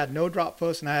post. And I had no drop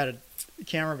post, and I had a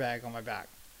camera bag on my back.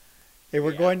 And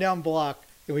we're Yeah. going down Block,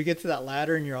 and we get to that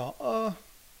ladder, and you're all, oh,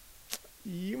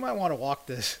 you might want to walk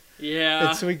this. Yeah.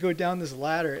 And so we go down this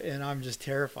ladder, and I'm just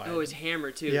terrified. Oh, it was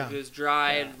hammered too. Yeah. It was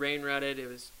dried, Yeah. rain rutted. It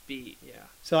was beat. Yeah.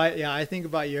 So I think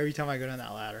about you every time I go down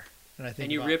that ladder, and I think.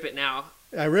 And you about, rip it now.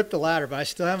 I ripped the ladder, but I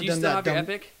still haven't Do you done still that. have your dumb,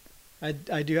 Epic?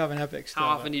 I do have an Epic still. How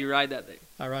often do you ride that thing?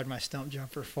 I ride my Stump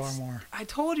Jumper far more. I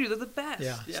told you they're the best.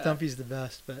 Yeah, Stumpy's the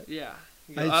best, but Yeah.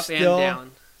 You go I up still- and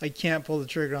down. I can't pull the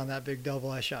trigger on that big double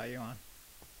I shot you on.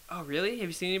 Oh, really? Have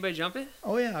you seen anybody jump it?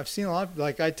 Oh yeah, I've seen a lot.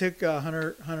 Like I took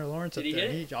Hunter Lawrence Did up he there.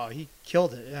 hit it? He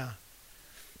killed it. Yeah,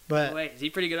 but No way. Is he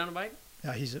pretty good on a bike?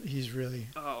 yeah, he's really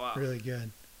Oh, wow. really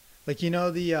good. Like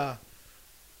after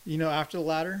the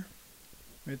ladder,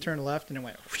 we turned left and it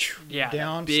went Yeah.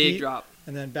 down, Big steep, drop.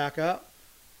 and then back up.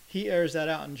 He airs that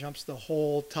out and jumps the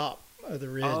whole top of the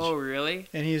ridge. Oh, really?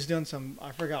 And he was doing some.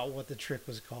 I forgot what the trick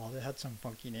was called. It had some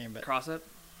funky name, but Cross up?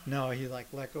 no, he like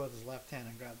let go with his left hand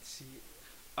and grabbed the seat.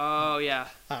 Oh, yeah.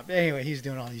 But anyway, he's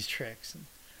doing all these tricks.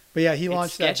 But yeah, he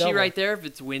launched It's that sketchy double. right there if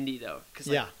it's windy, though. Because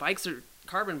Yeah.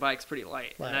 carbon bikes pretty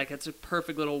light. Right. And like it's a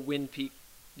perfect little wind peak.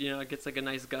 It gets like a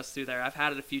nice gust through there. I've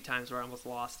had it a few times where I almost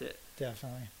lost it.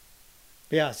 Definitely.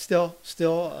 But yeah, still,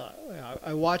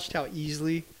 I watched how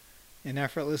easily and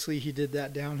effortlessly he did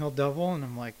that downhill double, and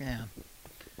I'm like, man,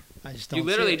 I just don't. You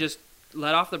literally see it. just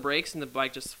let off the brakes and the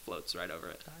bike just floats right over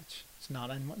it. It's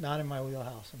not in my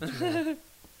wheelhouse. I'm too old.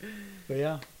 But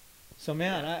yeah, so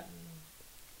man, I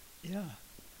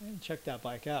didn't check that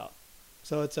bike out.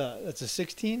 So it's a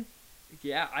 16.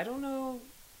 Yeah, I don't know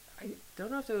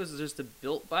if it was just a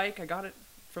built bike. I got it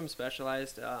from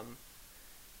Specialized.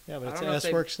 Yeah, but I it's don't an know if they-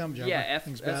 S-Works stump jumper. Yeah,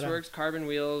 Thing's badass. S-Works, carbon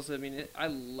wheels. I mean, I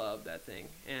love that thing.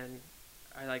 And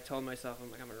I like told myself, I'm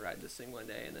going to ride this thing one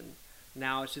day. And then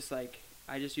now it's just like,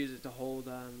 I just use it to hold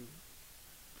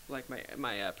like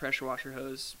my pressure washer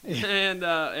hose Yeah.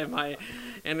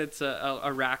 and it's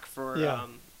a rack for Yeah.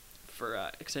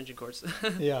 extension cords.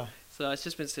 Yeah. So it's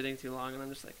just been sitting too long, and I'm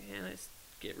just like, man, I just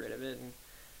get rid of it and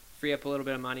free up a little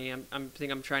bit of money. I'm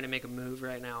trying to make a move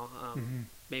right now.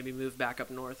 Maybe move back up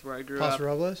north where I grew Paso up.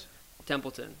 Robles?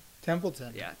 Templeton.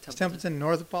 Templeton. Yeah, Is Templeton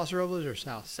north of Paso Robles or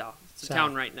south? South. It's a South.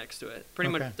 town right next to it. Pretty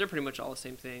Okay. much, they're pretty much all the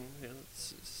same thing.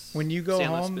 It's When you go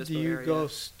San Luis home, Obispo do you area. go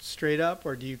straight up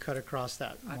or do you cut across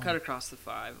that? I one? cut across the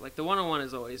 5. Like the 101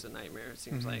 is always a nightmare. It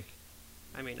seems Mhm. like.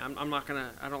 I mean, I'm not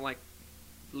gonna. I don't like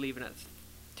leaving at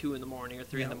 2 in the morning or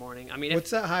 3 in the morning. I mean,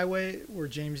 what's that highway where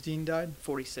James Dean died?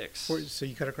 46. So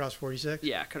you cut across 46?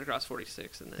 Yeah, cut across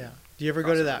 46 and then. Yeah. Do you ever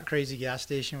go to that crazy gas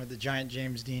station with the giant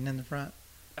James Dean in the front?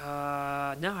 No,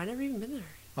 I never even been there.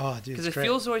 Oh, dude, because the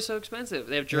fuel's always so expensive.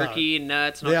 They have jerky and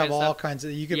nuts. And they all have kinds of all stuff. kinds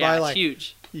of. You could buy it's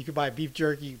huge. You could buy beef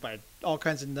jerky. You could buy all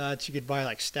kinds of nuts. You could buy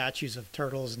like statues of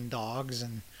turtles and dogs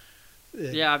and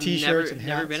I've T-shirts and hats.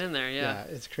 never been in there. Yeah,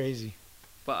 it's crazy.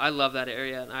 But I love that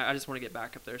area, and I just want to get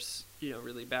back up there,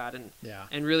 really bad, and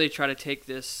and really try to take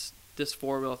this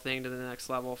 4-wheel thing to the next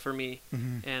level for me,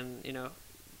 and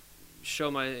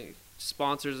show my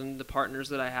sponsors and the partners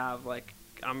that I have, like,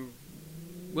 I'm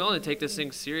willing to take this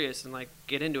thing serious and like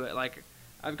get into it. Like,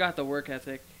 I've got the work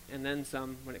ethic and then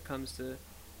some when it comes to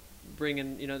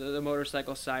bringing the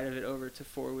motorcycle side of it over to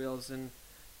 4 wheels, and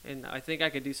I think I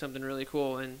could do something really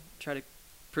cool and try to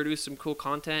produce some cool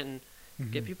content and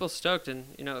get people stoked. And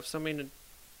if somebody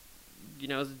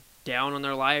is down on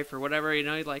their life or whatever,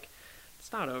 like,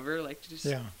 it's not over. Like, just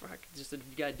you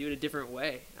gotta do it a different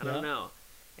way. I don't know,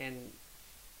 and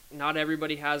not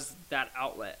everybody has that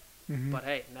outlet. But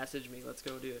hey, message me. Let's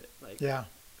go do it. Like, if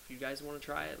you guys want to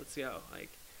try it, let's go. Like,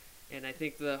 and I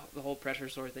think the whole pressure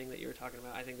sore thing that you were talking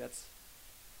about, I think that's,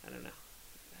 I don't know.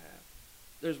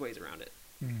 There's ways around it.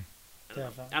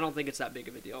 I don't think it's that big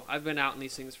of a deal. I've been out in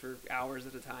these things for hours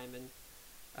at a time, and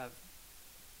I've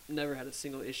never had a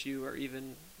single issue or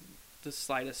even the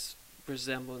slightest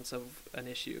resemblance of an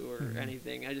issue or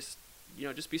anything. I just,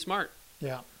 just be smart.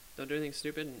 Yeah. Don't do anything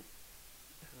stupid. And,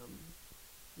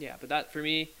 but that, for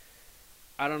me,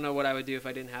 I don't know what I would do if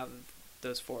I didn't have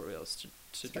those 4 wheels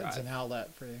to drive. It's an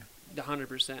outlet for you.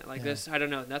 100%. Like this, I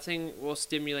don't know. Nothing will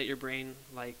stimulate your brain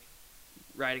like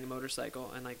riding a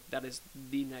motorcycle, and like that is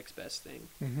the next best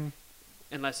thing.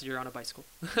 Unless you're on a bicycle.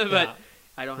 But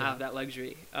I don't have that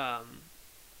luxury.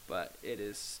 But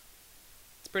it's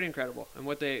pretty incredible. And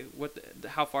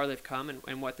how far they've come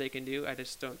and what they can do, I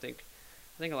just don't think.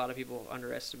 I think a lot of people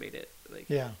underestimate it. Like,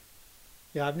 yeah,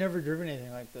 I've never driven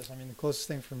anything like this. I mean, the closest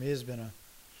thing for me has been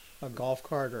a golf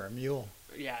cart or a mule.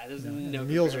 Yeah, there's no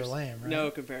mules comparison. are lame, right?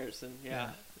 No comparison. Yeah.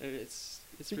 It's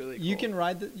really cool. You can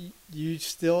ride you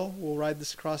still will ride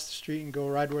this across the street and go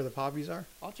ride where the poppies are?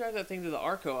 I'll drive that thing to the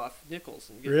Arco off Nichols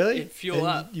and get fuel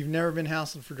up. You've never been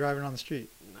hassled for driving on the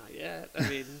street? Not yet. I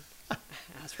mean,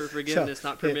 ask for forgiveness,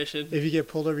 not permission. If you get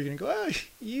pulled over, you're going to go,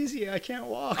 easy, I can't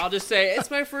walk. I'll just say, it's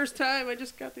my first time. I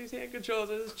just got these hand controls.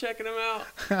 I'm just checking them out.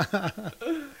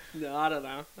 No, I don't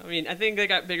know. I mean, I think they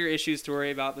got bigger issues to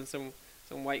worry about than some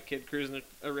white kid cruising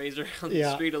a Razor on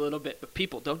the street a little bit. But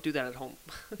people, don't do that at home.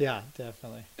 Yeah,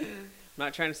 definitely. I'm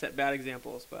not trying to set bad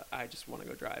examples, but I just want to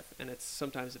go drive. And it's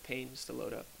sometimes a pain just to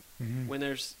load up. When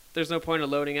there's no point of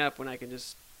loading up when I can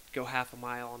just go half a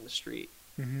mile on the street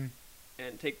and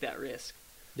take that risk.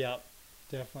 Yeah,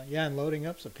 definitely. Yeah, and loading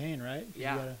up's a pain, right?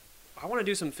 Yeah. I want to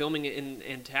do some filming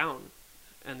in town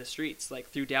and the streets, like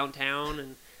through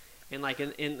downtown and like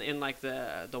in like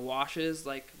the washes,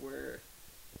 like where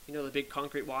the big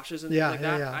concrete washes and things like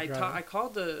that. I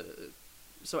called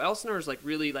so Elsinore is like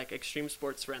really like extreme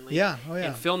sports friendly. Yeah,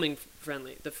 and filming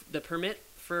friendly. The permit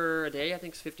for a day I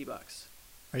think is $50.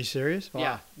 Are you serious? Wow.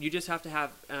 Yeah, you just have to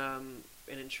have an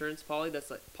insurance policy that's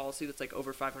like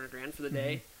over $500,000 for the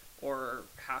day, or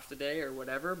half the day or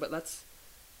whatever. But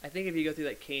I think if you go through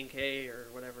like K&K or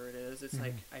whatever it is, it's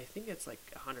like I think it's like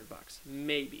 $100,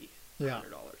 maybe $100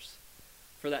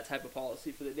 for that type of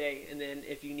policy for the day. And then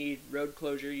if you need road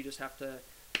closure, you have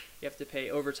to pay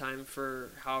overtime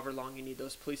for however long you need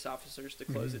those police officers to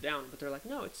close it down. But they're like,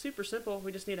 no, it's super simple.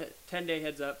 We just need a 10-day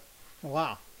heads up.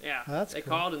 Wow. Yeah. That's they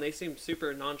cool. called and they seemed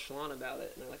super nonchalant about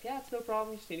it. And they're like, yeah, it's no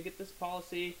problem. You just need to get this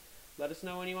policy. Let us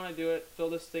know when you want to do it. Fill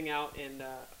this thing out and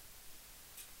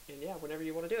yeah, whenever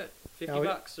you want to do it.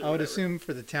 $50 I would assume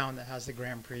for the town that has the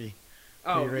Grand Prix.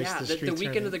 Oh, yeah. The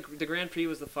weekend of the Grand Prix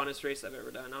was the funnest race I've ever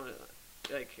done.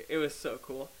 Like, it was so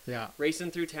cool. Yeah.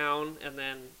 Racing through town, and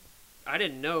then I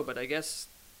didn't know, but I guess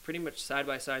pretty much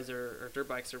side-by-sides or dirt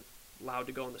bikes are allowed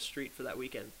to go on the street for that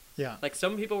weekend. Yeah. Like,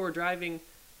 some people were driving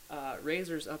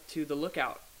Razors up to the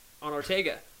Lookout on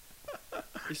Ortega.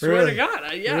 I swear to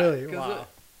God. Yeah. Really? Wow.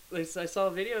 I saw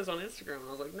videos on Instagram, and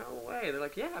I was like, no way. They're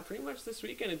like, yeah, pretty much this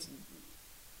weekend it's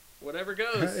whatever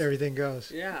goes. Everything goes.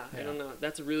 Yeah, I don't know.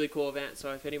 That's a really cool event,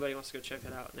 so if anybody wants to go check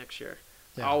it out next year,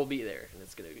 I will be there, and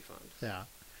it's going to be fun. Yeah.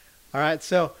 All right,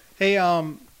 so, hey,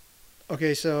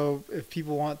 okay, so if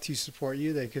people want to support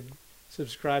you, they could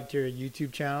subscribe to your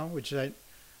YouTube channel, which I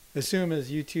assume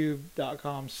is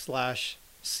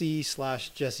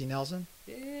youtube.com/C/Jesse Nelson.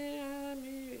 Yeah,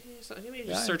 maybe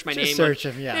just search my name. Just search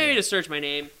him, yeah. Maybe just search my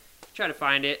name. Try to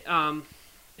find it.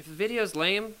 If the video's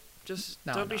lame,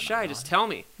 don't be shy. Just tell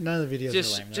me. None of the videos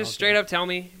are lame. Just straight up tell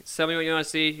me. Tell me what you want to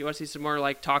see. You want to see some more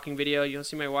like talking video? You want to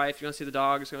see my wife? You want to see the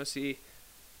dogs? You want to see?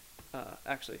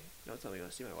 Actually, don't tell me you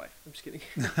want to see my wife. I'm just kidding.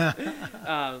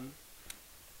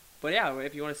 But yeah,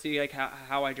 if you want to see like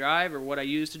how I drive or what I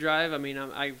use to drive, I mean,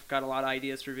 I've got a lot of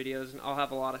ideas for videos, and I'll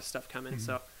have a lot of stuff coming.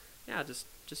 So yeah, just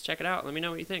check it out. Let me know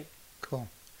what you think. Cool.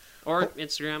 Or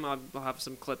Instagram, I'll have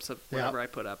some clips of whatever I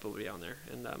put up will be on there,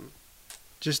 and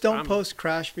just don't post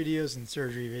crash videos and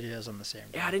surgery videos on the same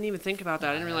day. Yeah, I didn't even think about that.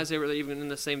 I didn't realize they were even in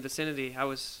the same vicinity.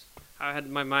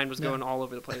 My mind was going all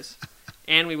over the place.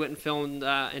 And we went and filmed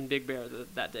in Big Bear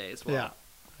that day as well.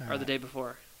 Yeah. Or the day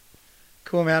before.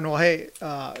 Cool, man. Well, hey,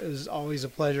 it was always a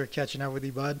pleasure catching up with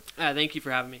you, bud. Thank you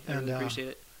for having me. I really appreciate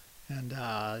it. And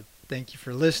thank you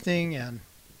for listening. And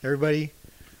everybody,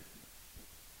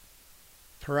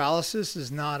 paralysis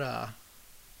is not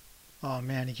oh,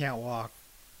 man, he can't walk.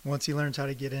 Once he learns how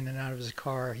to get in and out of his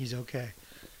car, he's okay.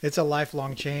 It's a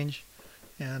lifelong change.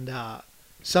 And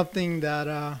something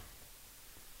that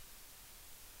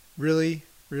really,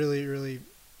 really, really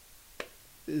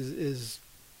is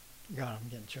God, I'm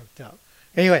getting choked up.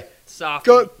 Anyway,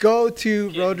 go to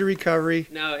Road to Recovery.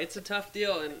 No, it's a tough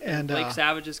deal, and Blake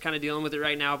Savage is kind of dealing with it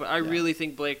right now. But I really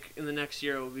think Blake in the next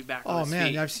year will be back on his feet. Oh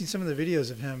man, I've seen some of the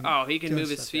videos of him. Oh, he can move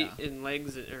his feet and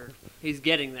legs, or he's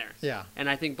getting there. Yeah. And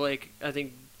I think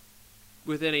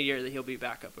within a year that he'll be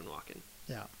back up and walking.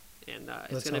 Yeah. And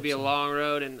it's going to be a long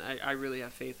road, and I really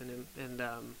have faith in him.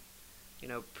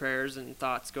 And prayers and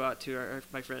thoughts go out to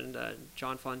my friend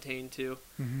John Fontaine too,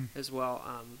 as well.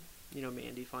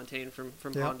 Mandy Fontaine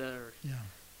from Honda.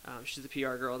 She's the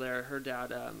PR girl there. Her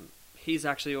dad, he's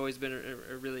actually always been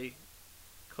a really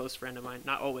close friend of mine.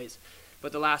 Not always,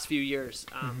 but the last few years.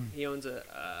 He owns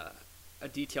a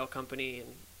detail company and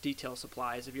detail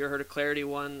supplies. Have you ever heard of Clarity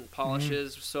One?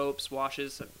 Polishes, soaps,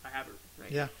 washes. I have it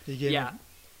right. Yeah, you gave him.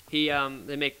 He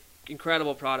they make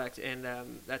incredible product, and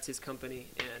that's his company,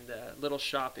 and a little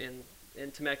shop in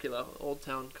Temecula, Old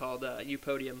Town, called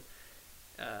Upodium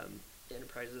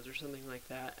Enterprises or something like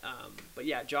that. But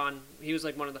yeah, John, he was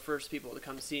like one of the first people to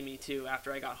come see me too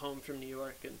after I got home from New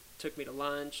York, and took me to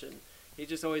lunch, and he's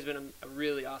just always been a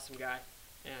really awesome guy.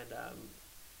 And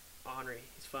Henry,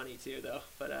 he's funny too though,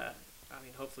 but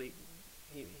hopefully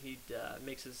he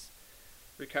makes his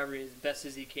recovery as best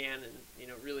as he can,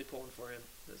 and really pulling for him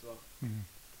as well.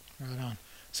 Right on.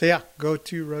 So yeah, go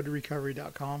to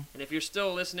roadtorecovery.com. And if you're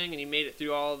still listening and you made it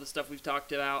through all of the stuff we've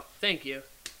talked about, thank you.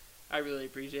 I really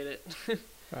appreciate it.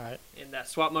 All right. And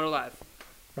Swap Moto Live.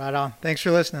 Right on. Thanks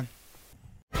for listening.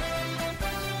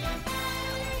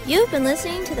 You've been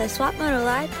listening to the Swap Moto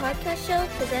Live podcast show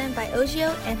presented by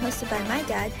Ogio and hosted by my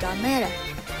dad, Don Lara.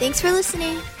 Thanks for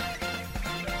listening.